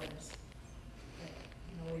our borders.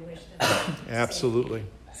 But, we wish them Absolutely.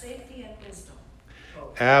 Safety and wisdom.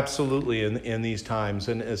 Absolutely in these times.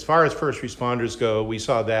 And as far as first responders go, we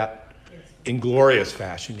saw that in glorious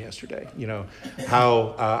fashion yesterday. How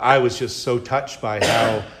I was just so touched by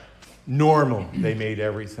how normal they made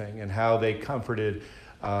everything and how they comforted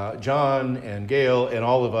John and Gail and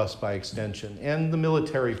all of us by extension, and the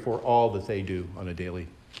military for all that they do on a daily,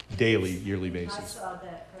 yearly basis. I saw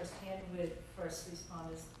that firsthand with first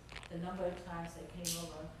responders, the number of times they came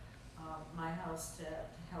over my house to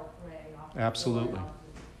help Ray. Absolutely.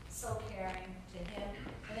 So caring to him,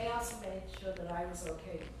 and they also made sure that I was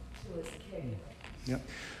okay too as a caregiver. Yep.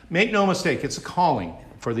 Make no mistake, it's a calling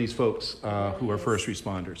for these folks who are first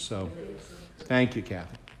responders. So thank you,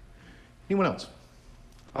 Kathy. Anyone else?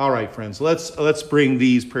 All right, friends, let's bring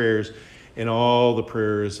these prayers and all the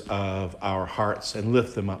prayers of our hearts and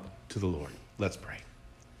lift them up to the Lord. Let's pray.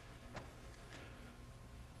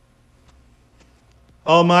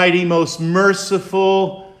 Almighty, most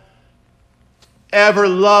merciful, ever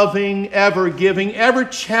loving, ever giving, ever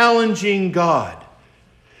challenging God,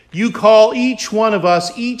 you call each one of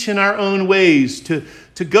us, each in our own ways, to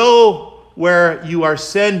go where you are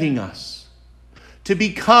sending us, to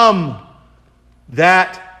become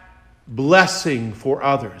that blessing for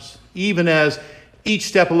others, even as each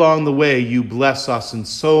step along the way you bless us in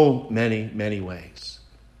so many, many ways.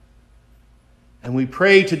 And we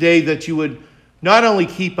pray today that you would not only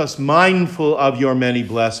keep us mindful of your many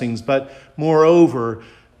blessings, but moreover,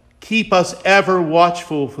 keep us ever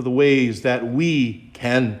watchful for the ways that we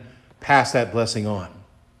can pass that blessing on.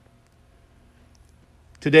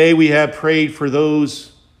 Today we have prayed for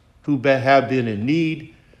those who have been in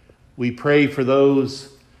need. We pray for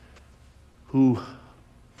those who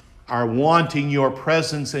are wanting your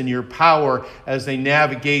presence and your power as they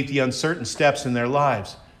navigate the uncertain steps in their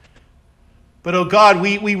lives. But, oh God,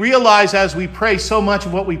 we realize as we pray, so much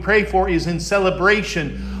of what we pray for is in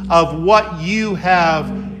celebration of what you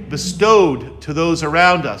have bestowed to those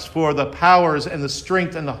around us, for the powers and the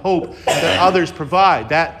strength and the hope that others provide,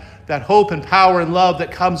 that hope and power and love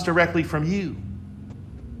that comes directly from you.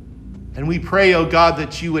 And we pray, oh God,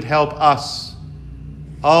 that you would help us,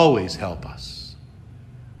 always help us,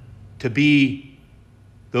 to be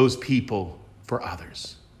those people for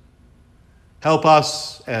others. Help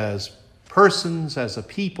us as persons, as a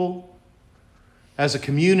people, as a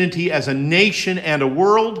community, as a nation and a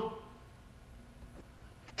world.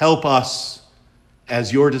 Help us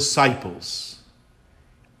as your disciples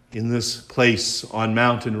in this place on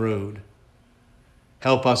Mountain Road.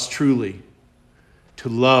 Help us truly to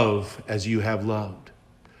love as you have loved.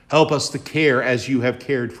 Help us to care as you have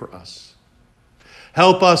cared for us.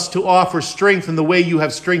 Help us to offer strength in the way you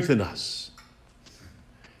have strengthened us.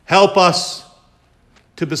 Help us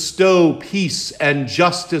to bestow peace and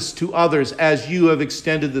justice to others as you have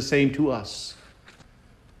extended the same to us.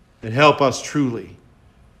 And help us truly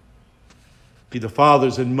be the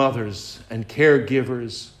fathers and mothers and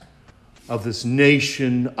caregivers of this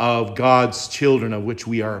nation of God's children of which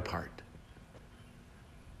we are a part.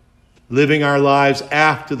 Living our lives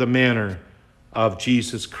after the manner of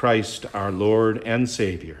Jesus Christ, our Lord and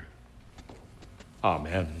Savior.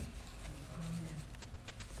 Amen.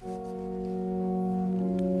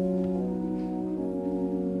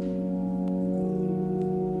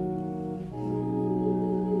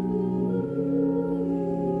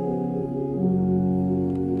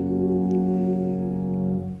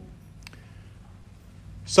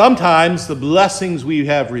 Sometimes the blessings we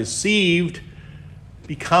have received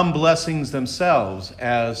become blessings themselves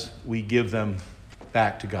as we give them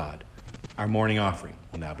back to God. Our morning offering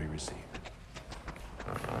will now be received.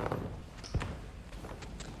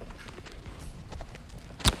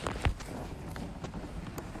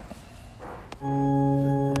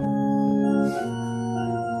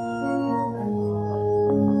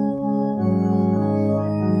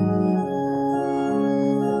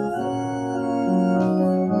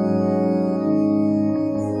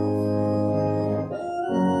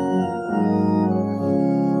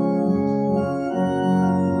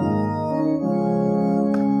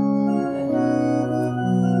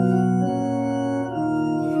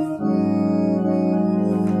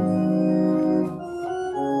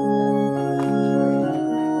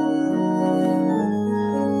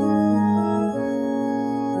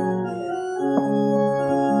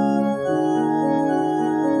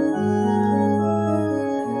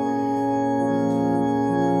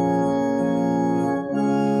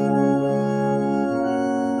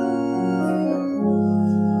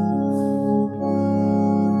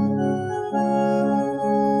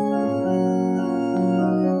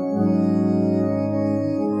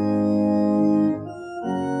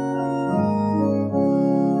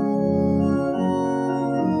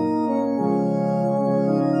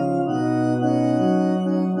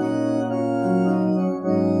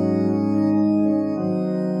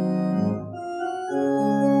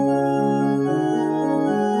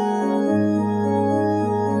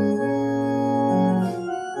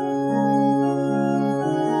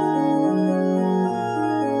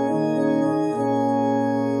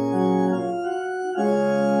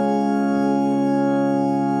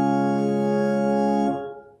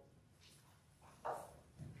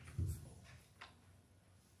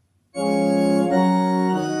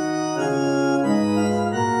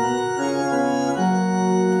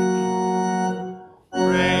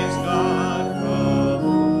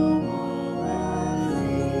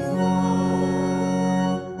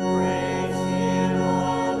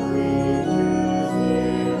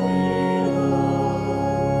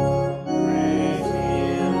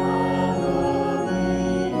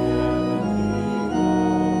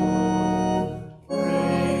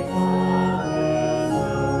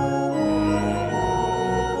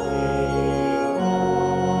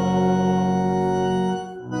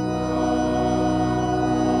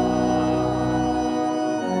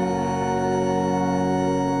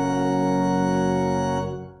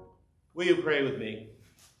 Will you pray with me?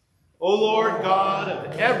 O Lord God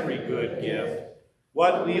of every good gift,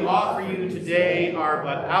 what we offer you today are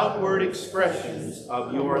but outward expressions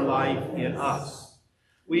of your life in us.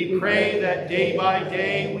 We pray that day by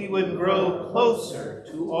day we would grow closer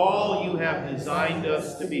to all you have designed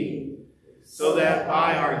us to be, so that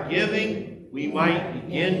by our giving we might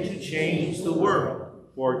begin to change the world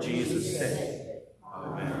for Jesus' sake.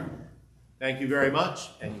 Amen. Thank you very much,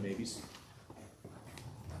 and you may be seated.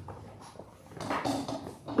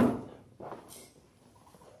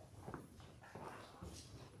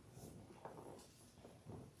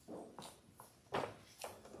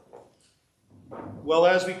 Well,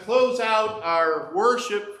 as we close out our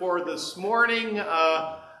worship for this morning,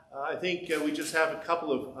 I think we just have a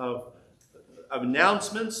couple of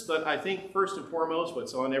announcements, but I think first and foremost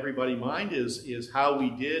what's on everybody's mind is how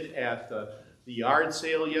we did at the yard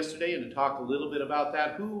sale yesterday, and to talk a little bit about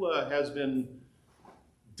that. Who has been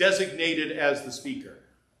designated as the speaker?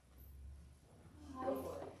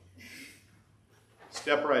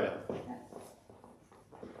 Step right up.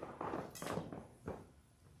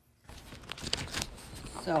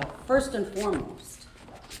 So, first and foremost,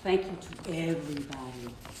 thank you to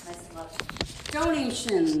everybody. Nice and lovely.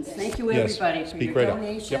 Donations. Thank you, Yes, everybody, for speak your right up.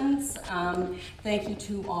 donations. Thank you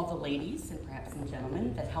to all the ladies and perhaps some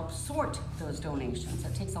gentlemen that helped sort those donations.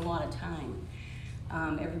 That takes a lot of time.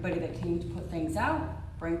 Everybody that came to put things out,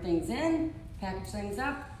 bring things in, package things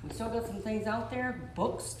up. We still got some things out there.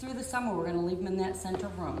 Books through the summer. We're going to leave them in that center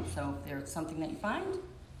room. So if there's something that you find,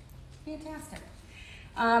 fantastic.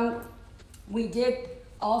 We did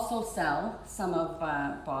also sell some of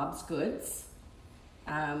Bob's goods.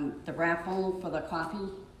 The raffle for the coffee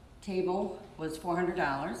table was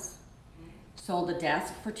 $400. Sold a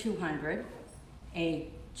desk for $200. A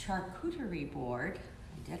charcuterie board,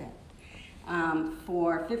 I did it,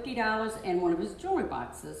 for $50, and one of his jewelry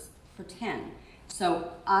boxes for $10.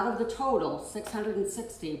 So out of the total,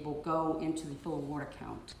 $660 will go into the full award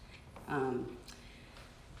account.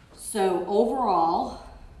 So overall,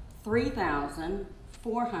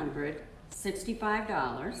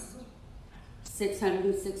 $3,465.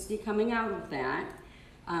 $660 coming out of that.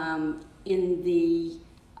 In the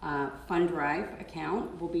fund drive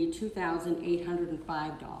account will be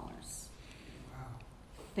 $2,805.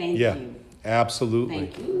 Thank you. Absolutely.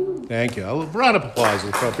 Thank you. Thank you. A round of applause is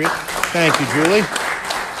appropriate. Thank you, Julie.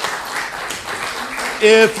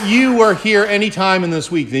 If you were here any time in this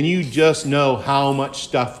week, then you just know how much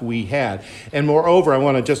stuff we had. And moreover, I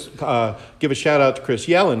want to just give a shout out to Chris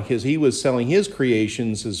Yellen, because he was selling his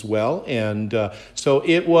creations as well. And so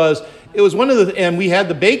it was one of the, and we had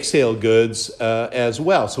the bake sale goods as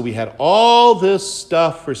well. So we had all this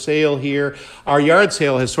stuff for sale here. Our yard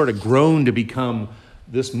sale has sort of grown to become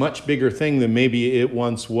this much bigger thing than maybe it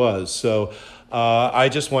once was. So I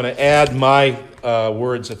just want to add my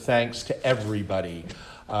words of thanks to everybody.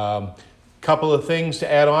 Couple of things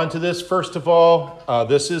to add on to this. First of all,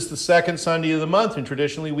 this is the second Sunday of the month, and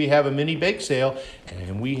traditionally we have a mini bake sale,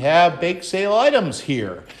 and we have bake sale items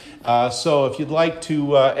here. So if you'd like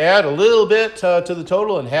to add a little bit to the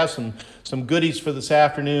total and have some goodies for this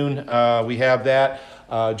afternoon, we have that.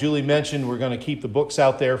 Julie mentioned we're going to keep the books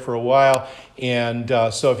out there for a while, and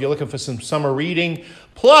so if you're looking for some summer reading,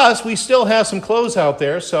 plus we still have some clothes out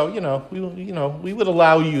there, so we would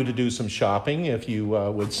allow you to do some shopping if you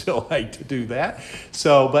would still like to do that.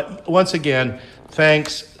 So, but once again,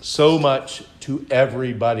 thanks so much to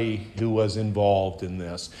everybody who was involved in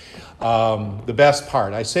this. The best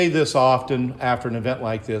part, I say this often after an event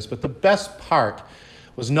like this, but the best part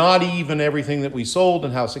was not even everything that we sold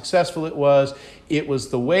and how successful it was. It was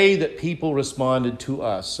the way that people responded to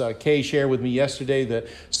us. Kay shared with me yesterday that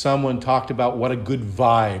someone talked about what a good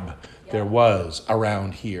vibe there was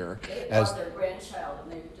around here. They brought their grandchild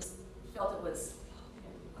and they just felt it was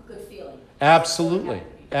a good feeling. Absolutely.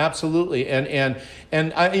 Absolutely. And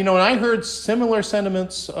I heard similar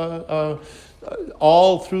sentiments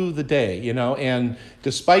all through the day, and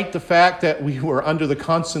despite the fact that we were under the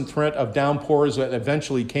constant threat of downpours that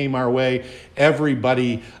eventually came our way,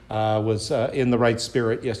 everybody was in the right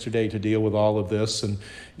spirit yesterday to deal with all of this. And,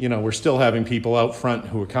 we're still having people out front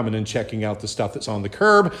who are coming and checking out the stuff that's on the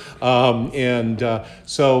curb.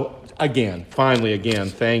 So again,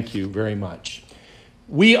 thank you very much.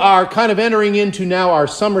 We are kind of entering into now our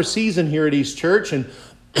summer season here at East Church, and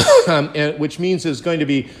which means it's going to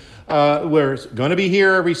be we're going to be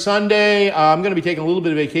here every Sunday. I'm going to be taking a little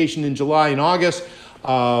bit of vacation in July and August,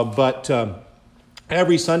 but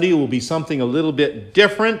every Sunday will be something a little bit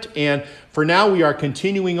different. And for now, we are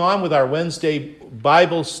continuing on with our Wednesday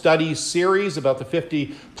Bible study series about the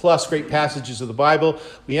 50 plus great passages of the Bible.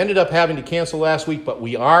 We ended up having to cancel last week, but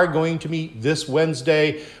we are going to meet this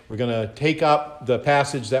Wednesday. We're going to take up the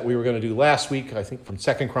passage that we were going to do last week, I think from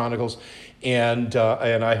 2 Chronicles. And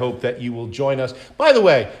I hope that you will join us. By the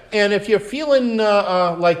way, and if you're feeling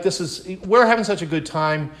like we're having such a good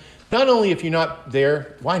time, not only if you're not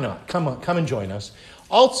there, why not? Come and join us.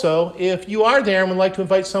 Also, if you are there and would like to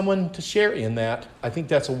invite someone to share in that, I think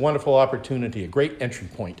that's a wonderful opportunity, a great entry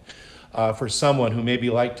point for someone who maybe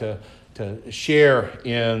like to share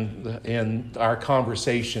in our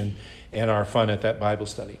conversation and our fun at that Bible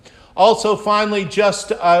study. Also, finally,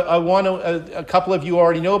 just I want to, a couple of you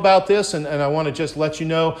already know about this, and I want to just let you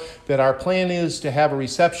know that our plan is to have a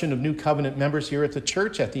reception of new covenant members here at the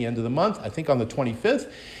church at the end of the month, I think on the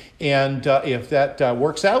 25th, and if that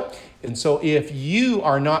works out. And so if you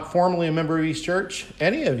are not formally a member of East Church,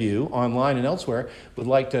 any of you online and elsewhere would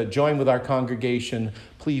like to join with our congregation,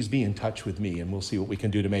 please be in touch with me, and we'll see what we can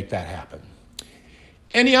do to make that happen.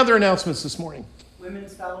 Any other announcements this morning?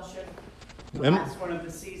 Women's Fellowship. The last one of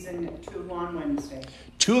the season at 2 on Wednesday.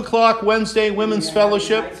 2 o'clock Wednesday, Women's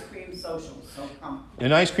Fellowship. Ice cream social, so come.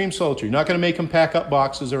 An ice cream social. You're not going to make them pack up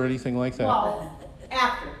boxes or anything like that. Well,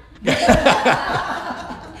 After.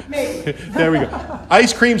 Maybe. There we go.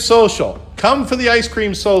 Ice cream social. Come for the ice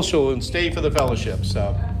cream social and stay for the fellowship.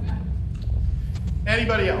 So,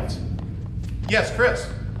 anybody else? Yes, Chris.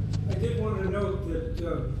 I did want to note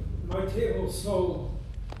that my table sold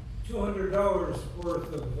 $200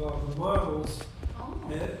 worth of the models,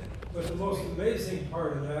 but the most amazing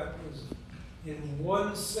part of that was in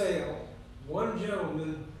one sale, one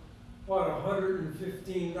gentleman bought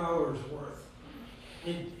 $115 worth.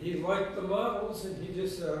 He liked the models, and he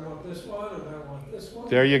just said, I want this one, and I want this one.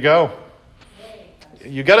 There you go.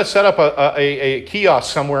 You got to set up a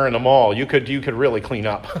kiosk somewhere in the mall. You could really clean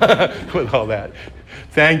up with all that.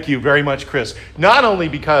 Thank you very much, Chris. Not only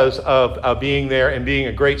because of being there and being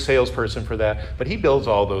a great salesperson for that, but he builds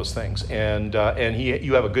all those things, and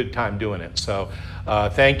you have a good time doing it. So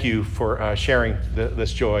thank you for sharing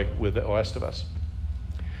this joy with the rest of us.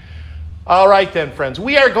 All right then, friends.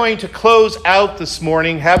 We are going to close out this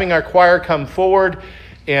morning, having our choir come forward,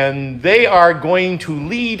 and they are going to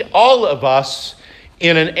lead all of us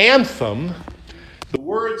in an anthem, the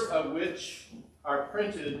words of which are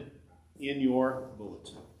printed in your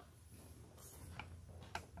bulletin.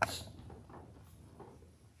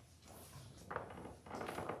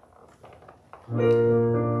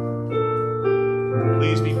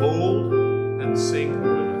 Please be bold and sing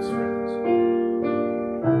with us, friends.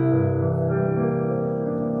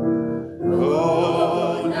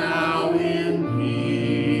 Go now in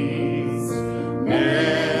peace,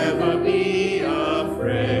 never be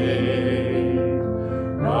afraid.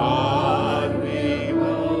 God, we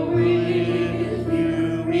will with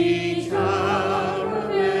you each hour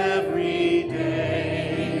of every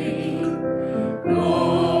day.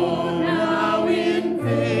 Go now in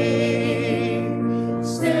faith,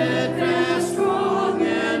 steadfast, strong,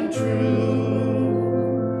 and true.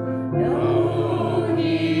 Know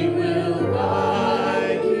He will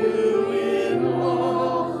guide you in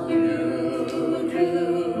all you do.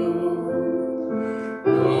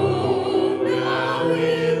 Go now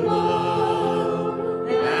in love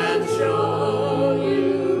and show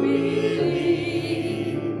you believe.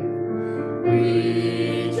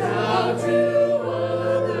 Reach out to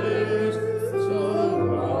others so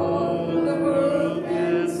all the world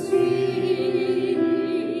can see.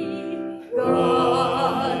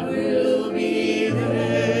 God will be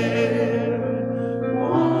there,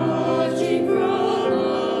 watching from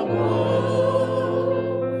above.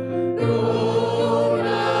 Go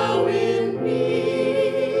now in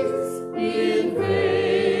peace, in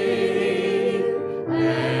faith,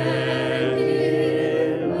 and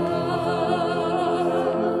in love.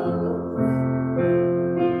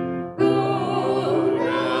 Go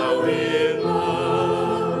now in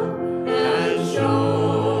love and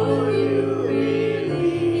show you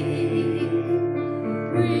believe.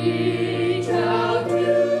 Reach out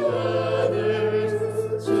to others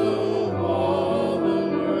so all the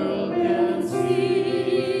world can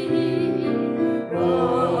see.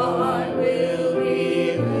 God will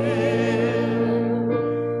be there,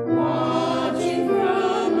 watching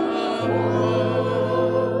from above.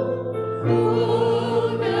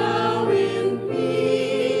 Go now in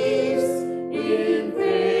peace, in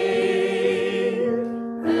faith,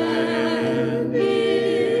 and in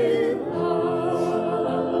love.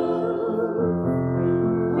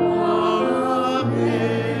 Amen.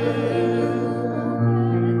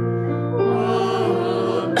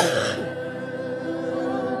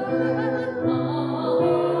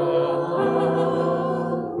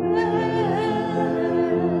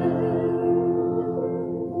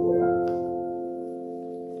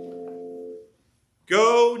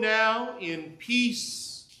 Go now in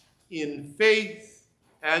peace, in faith,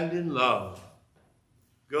 and in love.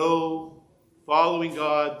 Go following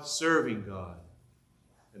God, serving God,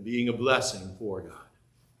 and being a blessing for God.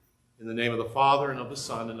 In the name of the Father, and of the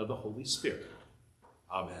Son, and of the Holy Spirit.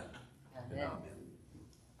 Amen. And amen.